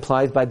 That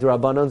implies by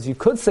Drabanans you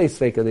could say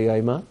Sveika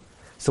D'Yoma.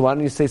 So why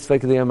don't you say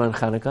Sveika D'Yoma on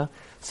Chanukah?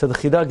 So the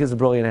Chidah gives a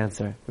brilliant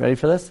answer. Ready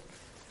for this?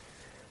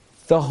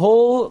 The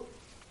whole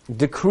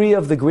decree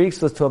of the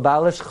Greeks was to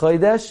abolish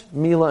Chodesh,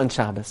 Mila, and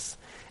Shabbos.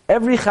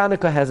 Every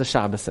Chanukah has a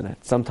Shabbos in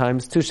it.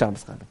 Sometimes 2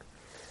 Shabbos Chanukah.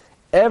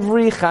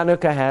 Every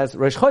Chanukah has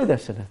Rosh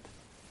Chodesh in it.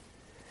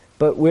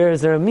 But where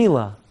is there a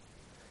Mila?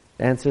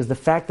 The answer is the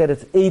fact that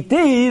it's 8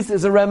 days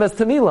is a remez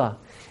to Mila.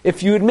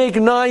 If you would make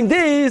 9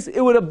 days, it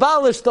would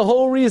abolish the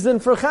whole reason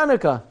for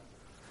Chanukah.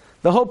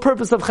 The whole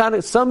purpose of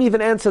Chanukah, some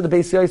even answer the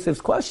Beis Yosef's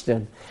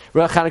question.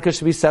 Chanukah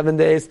should be 7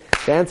 days.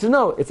 The answer is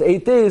no, it's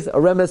 8 days, a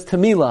remez to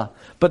Mila.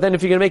 But then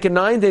if you're going to make it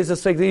 9 days,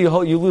 it's like you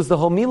lose the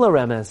whole Mila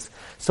remez.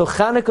 So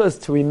Chanukah is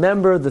to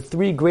remember the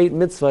 3 great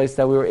mitzvahs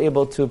that we were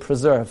able to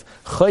preserve.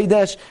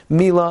 Chodesh,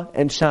 Mila,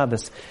 and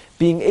Shabbos.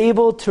 Being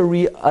able to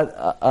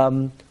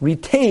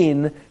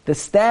retain the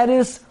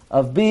status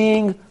of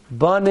being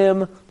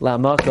Banim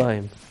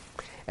Lamakim.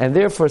 And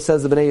therefore,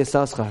 says the Bnei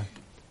Yissaschar,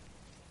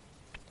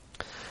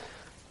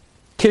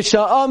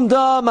 Kisha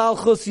Amda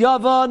Malchus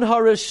Yavan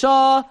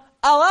Harisha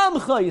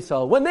Alamcha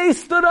Yisrael. When they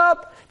stood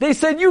up, they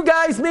said, you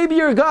guys, maybe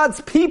you're God's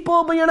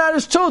people, but you're not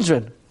His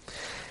children.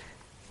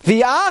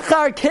 The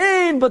Achar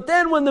came, but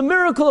then when the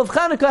miracle of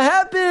Chanukah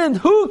happened,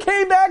 who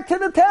came back to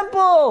the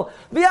temple?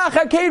 The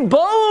Achar came,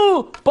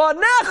 Bo,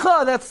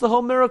 Banecha. That's the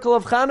whole miracle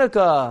of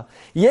Chanukah.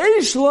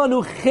 Yesh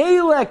lanu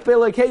chelek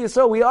be'elokei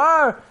Yisrael. We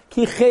are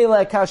ki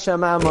chelek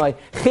Hashem Amai.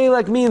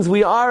 Chelek means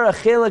we are a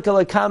chelek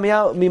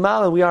elokam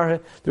mimala. We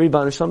are the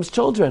Rebbeinu Shalom's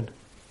children.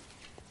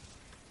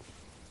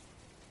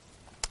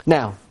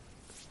 Now,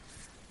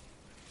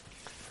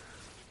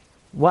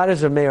 why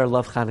does Rameir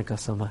love Chanukah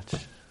so much?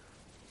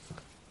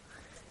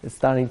 It's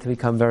starting to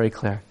become very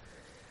clear.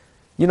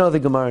 You know the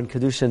Gemara in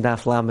Kedushin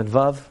Daf Lamed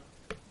Vav?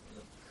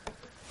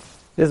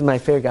 This is my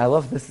favorite. I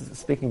love this,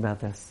 speaking about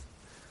this.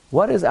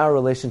 What is our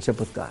relationship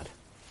with God?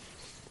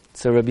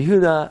 So Rabbi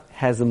Yehuda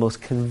has the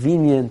most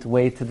convenient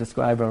way to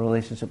describe our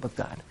relationship with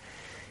God.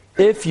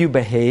 If you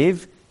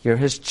behave, you're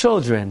His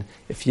children.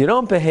 If you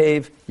don't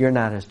behave, you're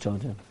not His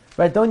children.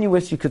 Right? Don't you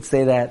wish you could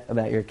say that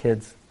about your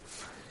kids?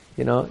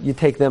 You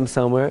take them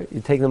somewhere,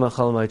 you take them on a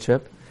Chol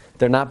trip,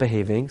 they're not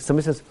behaving.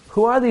 Somebody says,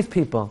 who are these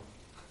people?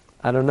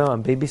 I don't know,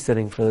 I'm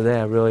babysitting for the day,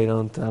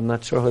 I'm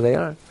not sure who they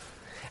are.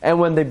 And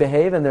when they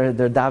behave and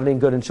they're davening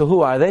good and shul,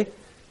 who are they?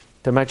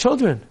 They're my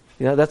children.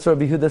 That's what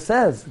Rabbi Yehuda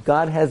says.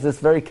 God has this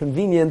very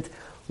convenient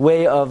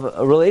way of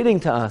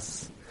relating to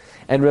us.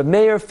 And Reb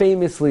Meir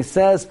famously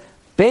says,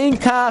 Bein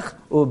kach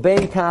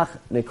ubein kach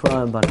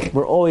nikra banim.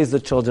 We're always the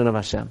children of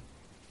Hashem.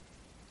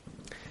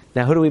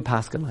 Now who do we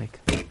paskin like?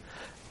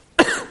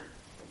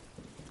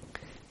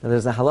 Now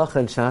there's a halacha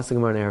in Shas,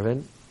 Gemara and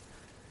Eruvin,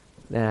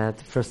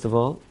 that first of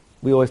all,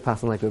 we always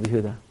paskin like Rabbi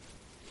Yehuda.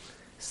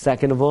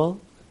 Second of all,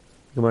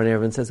 Gemara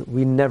and Eruvin says,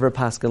 we never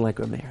paskin like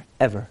Rabbi Meir.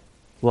 Ever.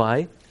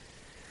 Why?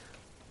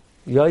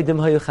 Yoidim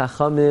hayu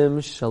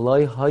chachamim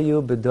shaloi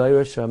hayu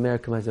b'doyra sh'Rameir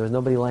k'may. There was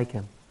nobody like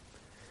him.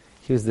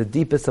 He was the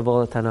deepest of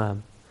all the Tanaim.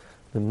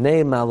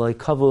 M'nei maloi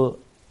kavu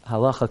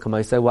halacha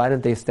k'maaseh. Why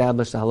didn't they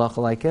establish the halacha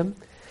like him?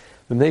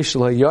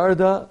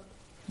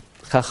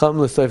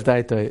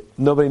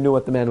 Nobody knew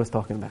what the man was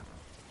talking about.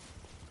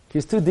 He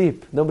was too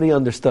deep. Nobody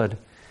understood.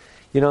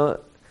 He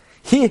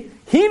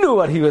knew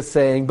what he was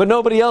saying, but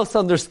nobody else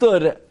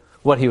understood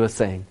what he was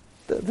saying.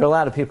 There are a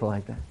lot of people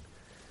like that.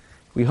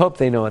 We hope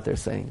they know what they're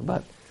saying,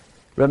 but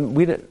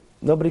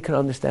nobody could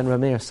understand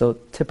Rameir. So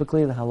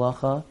typically the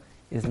halacha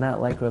is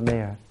not like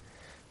Rameir.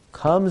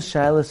 Comes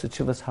Shailas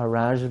Uchuvas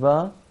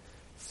Harajva,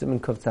 Siman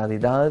Kuf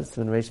Tzadidad,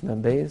 Siman Reish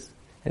Mem Beis,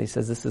 and he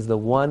says this is the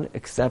one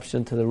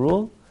exception to the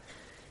rule.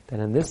 Then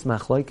in this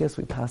machlokes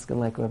we paskin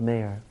like Rav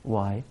Meir.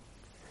 Why?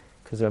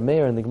 Because Rav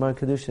Meir in the Gemara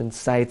Kedushin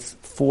cites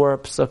 4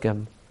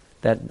 psukim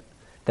that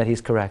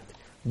he's correct.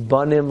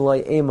 Banim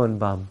loy emon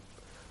bam,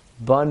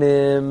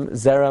 banim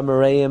zera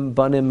mereim,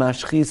 banim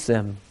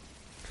mashchisim,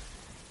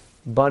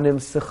 banim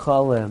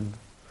sechalim,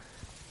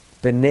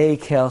 b'nei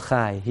kel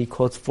chai. He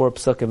quotes 4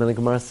 psukim, and the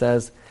Gemara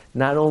says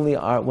not only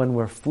when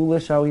we're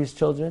foolish are we his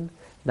children,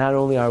 not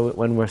only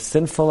when we're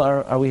sinful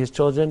are we his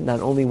children, not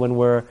only when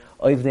we're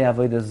oivdei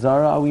avodah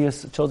zara are we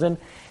his children,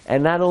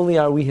 and not only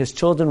are we his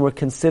children, we're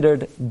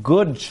considered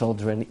good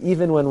children,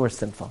 even when we're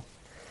sinful.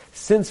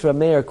 Since Rav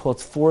Meir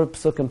quotes 4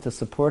 psukim to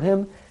support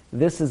him,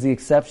 this is the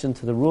exception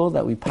to the rule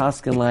that we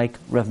paskin like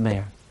Rav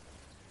Meir.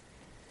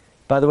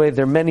 By the way,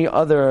 there are many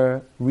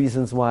other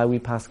reasons why we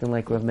paskin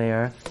like Rav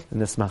Meir in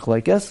this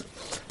machlokes.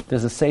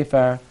 There's a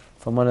sefer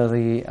from one of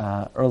the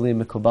early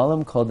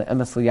Mekubalim called the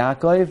Emes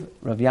Yaakov,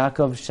 Rav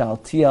Yaakov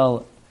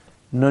Shaltiel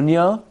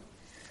Nunya,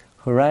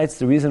 who writes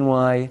the reason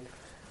why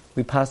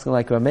we paskin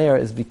like Rav Meir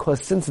is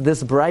because since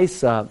this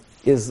brisa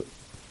is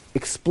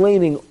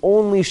explaining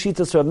only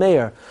Shitas Rav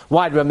Meir,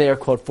 why did Rav Meir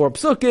quote 4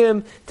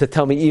 psukim to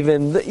tell me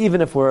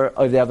even if we're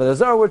of the Avodah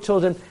Zarah we're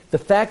children? The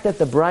fact that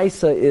the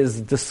brisa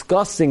is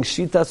discussing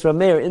Shitas Rav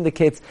Meir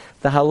indicates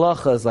the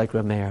halacha is like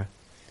Rav Meir.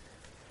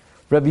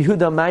 Rabbi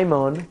Yehuda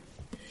Maimon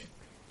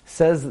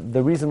says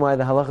the reason why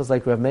the halacha is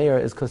like Rav Meir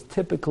is because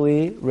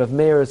typically Rav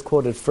Meir is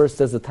quoted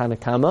first as the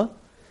Tanakama,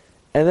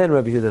 and then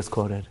Rabbi Yehuda is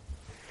quoted.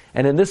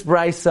 And in this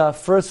brisa,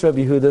 first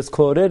Rabbi Yehuda is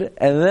quoted,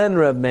 and then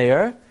Rav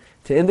Meir,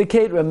 to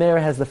indicate Rav Meir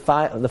has the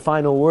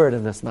final word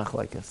in this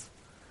machlokes.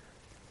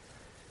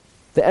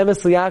 The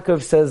Emes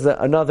Yaakov says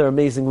another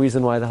amazing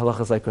reason why the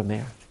halacha is like Rav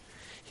Meir.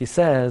 He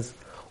says,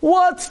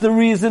 what's the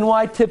reason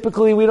why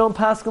typically we don't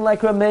paskin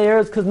like Rav Meir?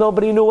 It's because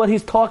nobody knew what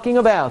he's talking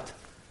about.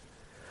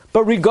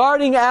 But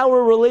regarding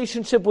our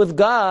relationship with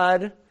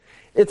God,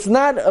 it's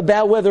not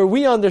about whether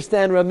we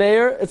understand Rav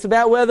Meir, it's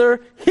about whether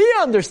He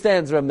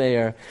understands Rav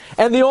Meir.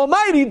 And the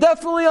Almighty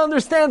definitely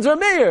understands Rav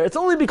Meir. It's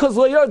only because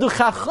Lo Yardu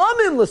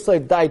Chachamim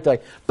L'Soif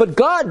Daitai. But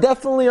God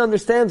definitely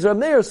understands Rav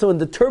Meir, so in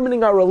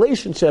determining our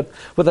relationship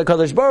with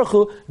HaKadosh Baruch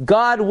Hu,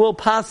 God will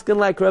paskin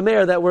like Rav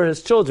Meir that we're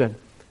His children.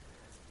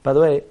 By the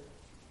way,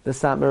 the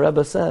Satmar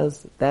Rebbe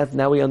says that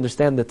now we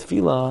understand the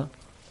tefillah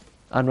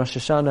on Rosh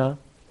Hashanah,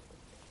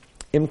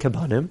 Im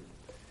Kebanim,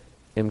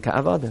 Im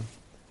Ka'avadim.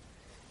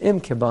 Im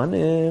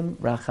kebanim,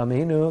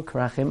 rachamenu,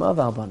 karachim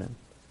aval banim.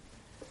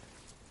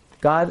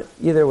 God,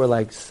 either we're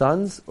like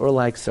sons or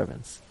like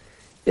servants.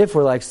 If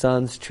we're like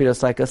sons, treat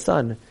us like a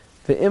son.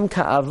 Ve'im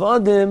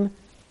ka'avadim,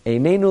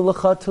 einenu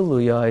l'cha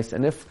teluyos.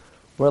 And if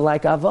we're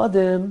like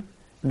avadim,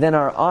 then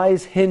our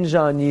eyes hinge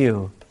on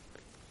you.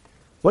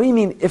 What do you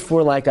mean, if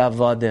we're like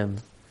avadim?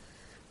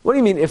 What do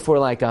you mean, if we're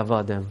like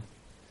avadim?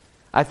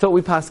 I thought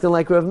we paskin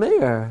like Rav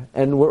Meir,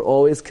 and we're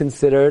always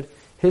considered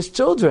his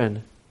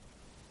children.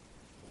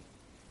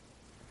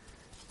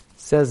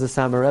 Says the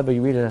Satmar Rebbe,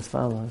 you read it as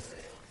follows.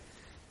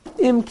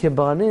 Im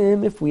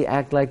kibanim, if we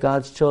act like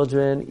God's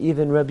children,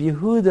 even Rabbi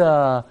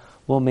Yehuda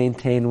will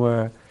maintain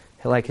we're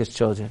like his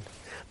children.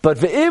 But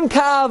ve'im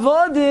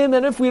ka'avadim,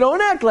 and if we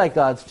don't act like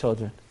God's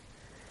children,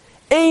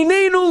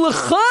 einenu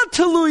l'cha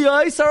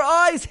teluyos, our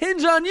eyes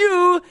hinge on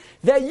you,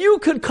 that you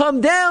could come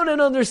down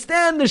and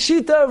understand the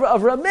shita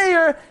of Rav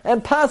Meir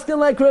and paskin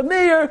like Rav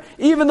Meir,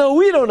 even though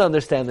we don't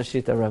understand the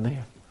shita of Rav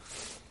Meir.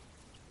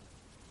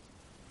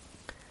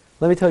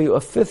 Let me tell you a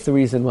 5th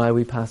reason why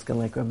we paskin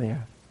like Rav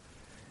Meir.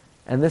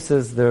 And this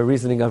is the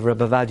reasoning of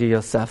Rabbi Ovadia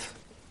Yosef,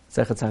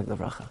 Zechat Tzaddik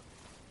Livracha.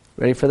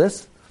 Ready for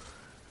this?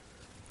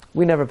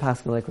 We never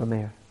paskin like Rav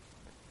Meir.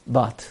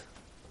 But,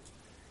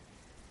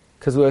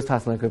 because we always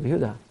paskin like Rabbi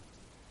Yehuda.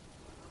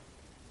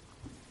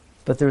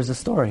 But there's a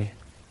story.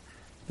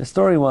 The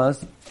story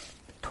was,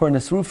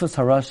 Tornis Rufus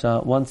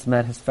Harasha once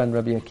met his friend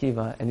Rabbi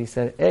Akiva, and he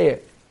said, hey,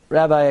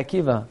 Rabbi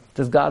Akiva,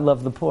 does God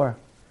love the poor?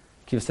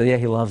 Akiva said, yeah,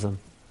 he loves them.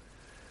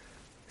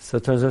 So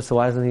it turns out, so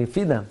why doesn't he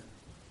feed them?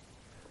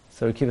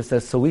 So Akiva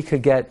says, so we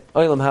could get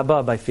Olam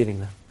Haba by feeding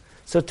them.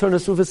 So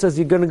Tornis Rufus says,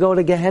 you're going to go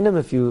to Gehenna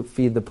if you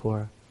feed the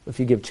poor, if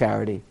you give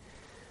charity.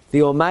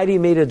 The Almighty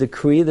made a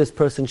decree, this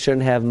person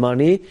shouldn't have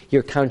money.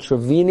 You're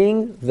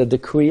contravening the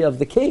decree of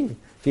the king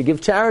if you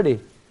give charity.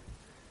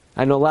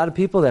 I know a lot of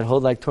people that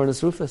hold like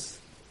Tornis Rufus.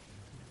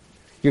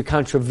 You're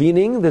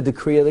contravening the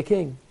decree of the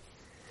king.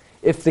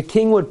 If the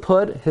king would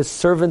put his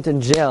servant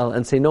in jail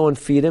and say, no one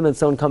feed him, and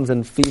someone comes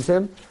and feeds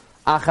him,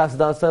 Achas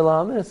dasay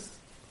lahamis.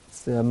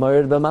 It's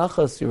morid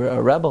b'machos. You're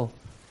a rebel.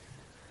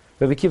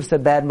 Rabbi Akiva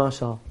said bad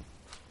mashal,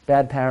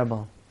 bad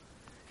parable.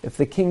 If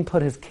the king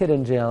put his kid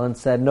in jail and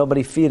said,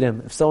 nobody feed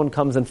him, if someone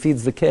comes and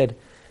feeds the kid,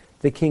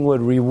 the king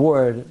would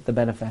reward the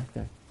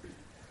benefactor.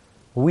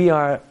 We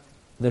are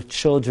the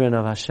children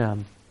of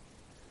Hashem.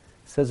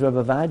 Says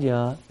Rabbi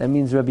Vadia, that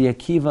means Rabbi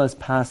Akiva is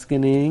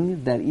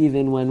paskening that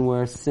even when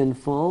we're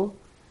sinful,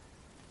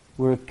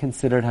 we're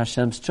considered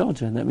Hashem's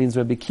children. That means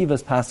Rabbi Akiva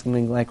is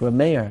paskening like Rav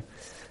Meir.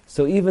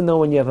 So even though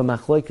when you have a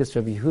machlokes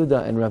Rabbi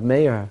Yehuda and Rav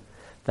Meir,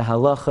 the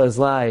halacha is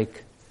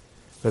like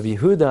Rabbi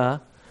Yehuda,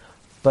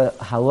 but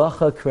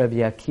halacha Rabbi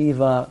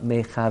Akiva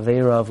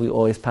mechaverav, we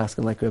always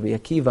pasken like Rabbi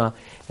Akiva,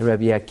 and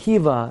Rabbi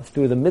Akiva,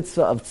 through the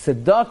mitzvah of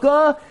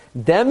tzedakah,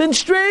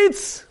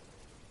 demonstrates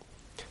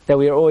that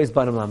we are always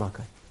banim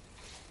lamakai.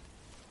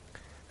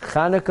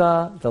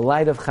 Chanukah, the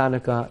light of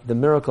Chanukah, the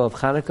miracle of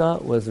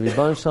Chanukah, was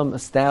Rebbeinu Shalom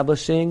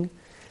establishing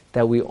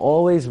that we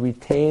always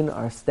retain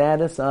our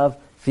status of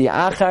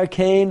V'achar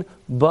kain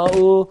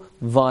ba'u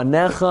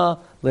v'anecha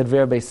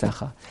ledver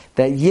beisecha.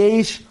 That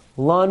yesh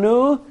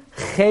lanu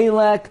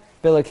chelek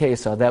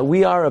b'lekesa. That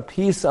we are a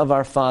piece of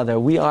our Father.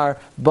 We are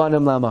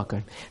banim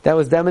lamakai. That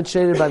was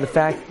demonstrated by the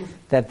fact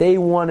that they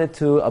wanted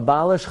to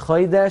abolish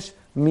Chodesh,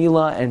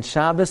 Milah, and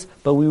Shabbos,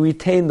 but we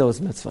retain those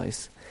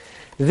mitzvahs.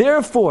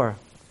 Therefore,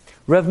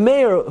 Rav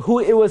Meir, who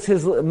it was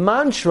his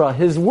mantra,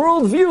 his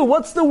worldview.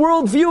 What's the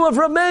worldview of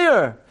Rav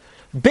Meir?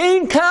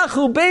 Bein kach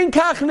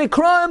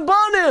nikra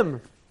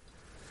banim.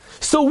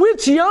 So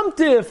which Yom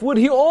Tif would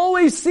he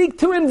always seek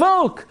to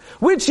invoke?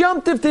 Which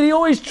Yom Tif did he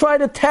always try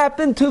to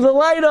tap into the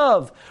light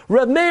of?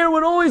 Rav Meir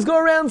would always go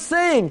around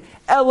saying,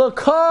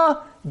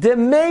 Elokah de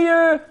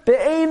Meir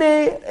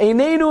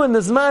be'einenu, in the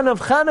Zman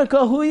of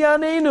Chanukah hu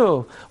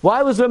yanenu.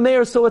 Why was Rav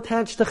Meir so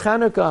attached to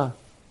Chanukah?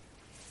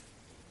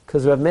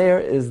 Because Rav Meir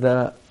is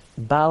the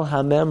Baal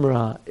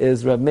HaMemra,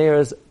 is Rav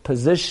Meir's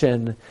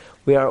position.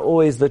 We are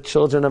always the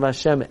children of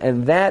Hashem.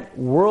 And that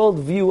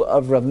worldview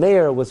of Rav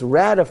Meir was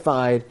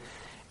ratified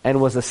and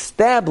was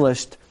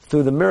established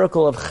through the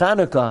miracle of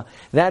Chanukah.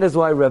 That is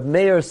why Rav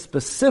Meir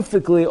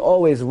specifically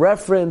always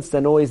referenced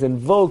and always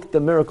invoked the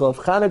miracle of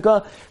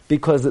Chanukah,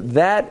 because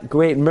that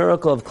great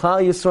miracle of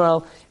Klal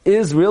Yisrael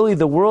is really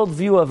the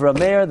worldview of Rav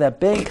Meir, that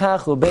ben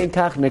kach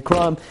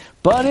nikram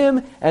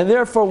banim, and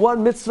therefore what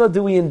mitzvah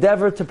do we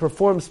endeavor to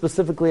perform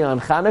specifically on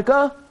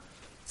Chanukah?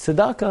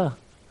 Tzedakah.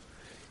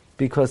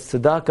 Because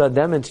tzedakah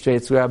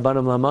demonstrates we are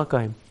banim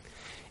lamakayim.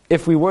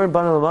 If we weren't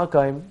banim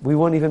lamakayim, we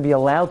wouldn't even be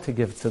allowed to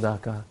give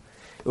tzedakah.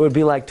 It would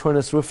be like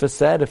Turnus Rufus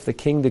said, if the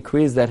king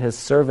decrees that his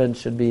servant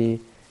should be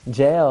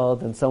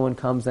jailed and someone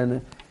comes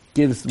and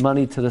gives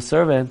money to the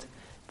servant,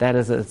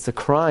 it's a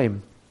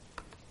crime.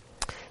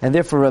 And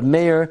therefore Rav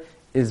Meir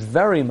is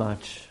very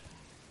much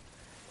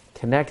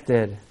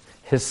connected.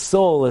 His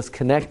soul is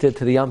connected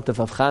to the Yom Tov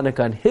of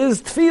Chanukah, and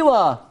his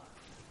tefillah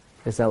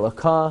is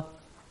Elokah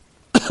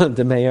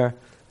de Meir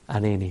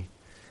Aneni.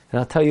 And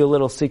I'll tell you a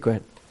little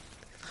secret.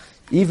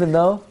 Even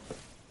though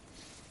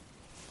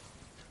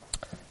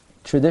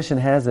tradition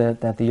has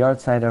it that the yard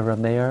side of Rav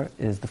Meir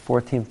is the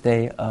 14th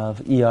day of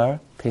Iyar,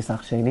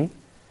 Pesach Sheni,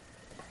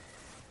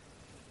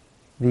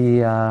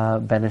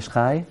 the Ben Ish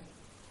Chai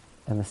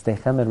and the Sdei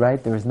Chemed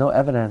write there is no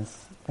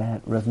evidence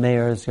that Rav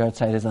Meir's yard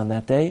side is on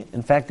that day.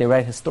 In fact, they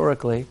write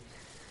historically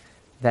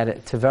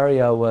that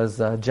Tiberia was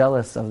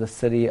jealous of the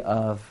city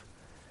of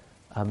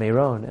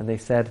Meron, and they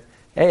said,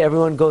 hey,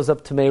 everyone goes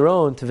up to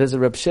Meron to visit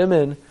Reb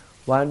Shimon,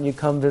 why don't you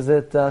come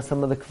visit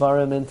some of the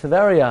Kvarim in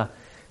Tiberia?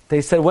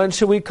 They said, when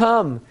should we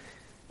come?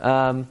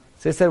 So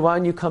they said, why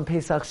don't you come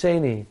Pesach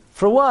Sheni?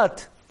 For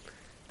what?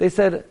 They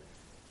said,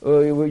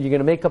 you're going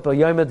to make up a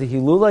Yom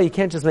Hilula? You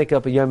can't just make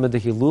up a Yom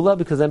Hilula,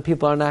 because then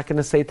people are not going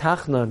to say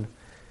Tachnun.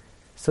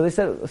 So they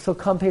said, so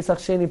come Pesach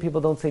Sheni, people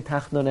don't say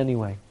Tachnun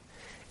anyway.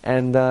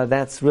 And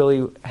that's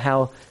really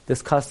how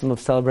this custom of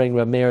celebrating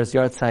Rav Meir's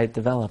yard site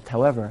developed.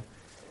 However,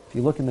 if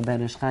you look in the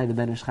Ben Ish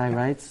Chai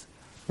writes,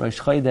 Rosh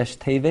Chodesh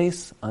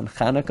Teves on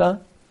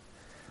Chanukah,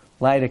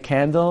 light a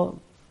candle,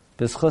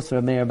 B'zchus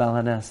Rav Meir Baal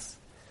HaNes.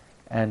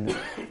 And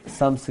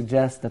some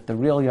suggest that the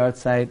real yard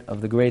site of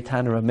the great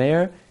Tana Rav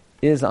Meir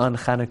is on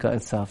Chanukah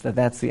itself,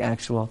 that's the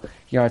actual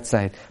yard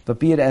site. But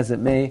be it as it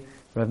may,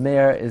 Rav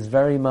Meir is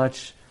very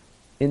much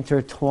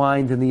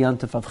intertwined in the Yom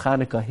Tov of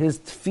Chanukah. His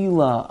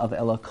tefillah of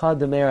Elokah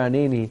de Meir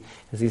Aneni,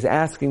 as he's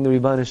asking the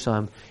Rebbeinu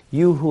Shalom,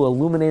 you who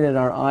illuminated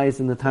our eyes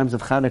in the times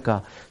of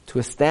Chanukah, to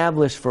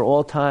establish for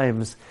all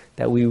times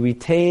that we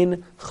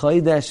retain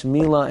Chodesh,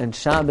 Milah, and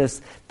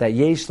Shabbos, that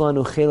yesh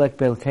lanu chelek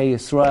b'elkei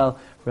Yisrael.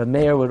 Rav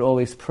Meir would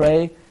always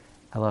pray,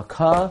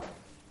 Elokah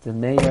de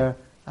Meir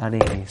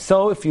Aneni.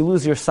 So if you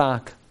lose your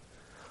sock,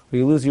 or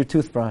you lose your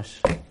toothbrush,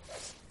 or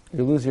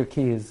you lose your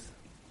keys,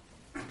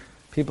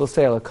 people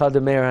say, Elokah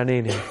de Meir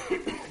Aneni.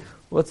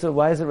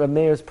 Why is it Rav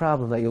Meir's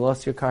problem that you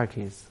lost your car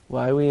keys?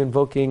 Why are we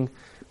invoking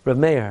Rav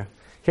Meir?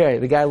 Here,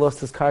 the guy lost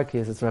his car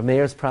keys. It's Rav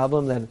Meir's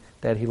problem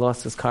that he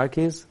lost his car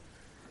keys?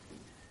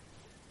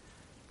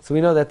 So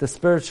we know that the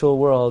spiritual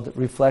world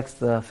reflects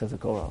the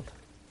physical world.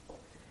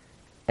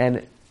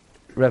 And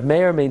Rav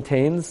Meir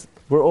maintains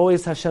we're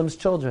always Hashem's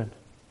children,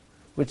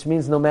 which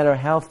means no matter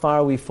how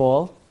far we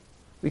fall,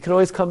 We can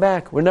always come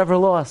back. We're never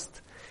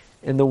lost.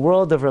 In the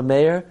world of Reb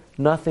Meir,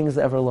 nothing's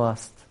ever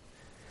lost.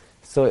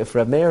 So if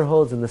Reb Meir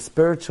holds in the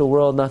spiritual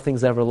world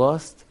nothing's ever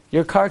lost,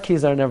 your car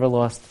keys are never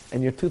lost,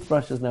 and your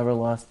toothbrush is never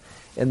lost.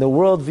 In the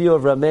worldview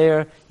of Reb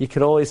Meir, you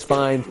can always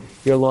find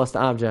your lost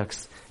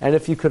objects. And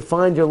if you could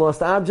find your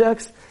lost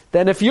objects,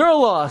 then if you're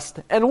lost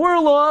and we're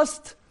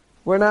lost,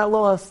 we're not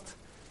lost.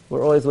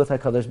 We're always with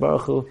HaKadosh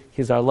Baruch Hu.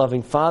 He's our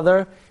loving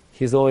Father.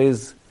 He's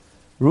always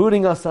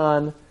rooting us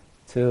on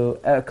to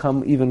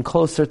come even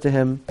closer to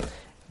Him.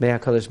 May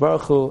HaKadosh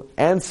Baruch Hu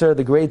answer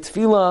the great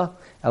tefillah,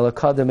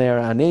 Elokadem Meir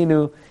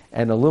Anenu,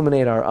 and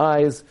illuminate our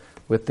eyes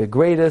with the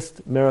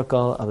greatest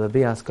miracle of the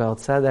Bias Kol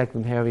Tzedek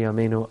B'Meher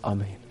V'Yameinu.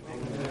 Amen.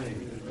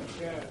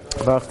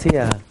 Baruch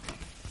Tiyah.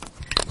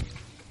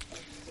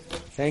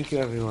 Thank you,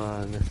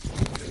 everyone.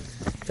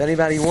 If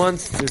anybody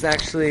wants, there's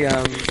actually,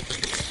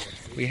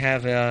 we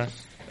have a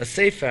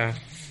sefer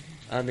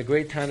on the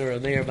great Tanur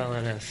of Meir Baal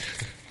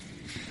HaNes.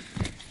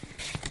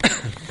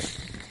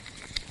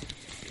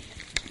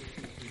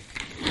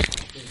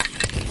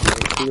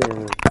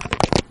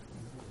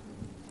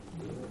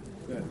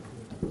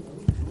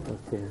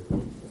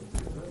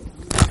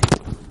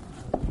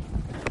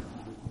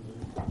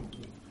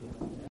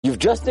 You've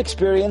just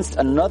experienced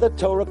another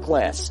Torah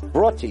class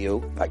brought to you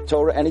by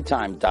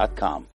TorahAnytime.com.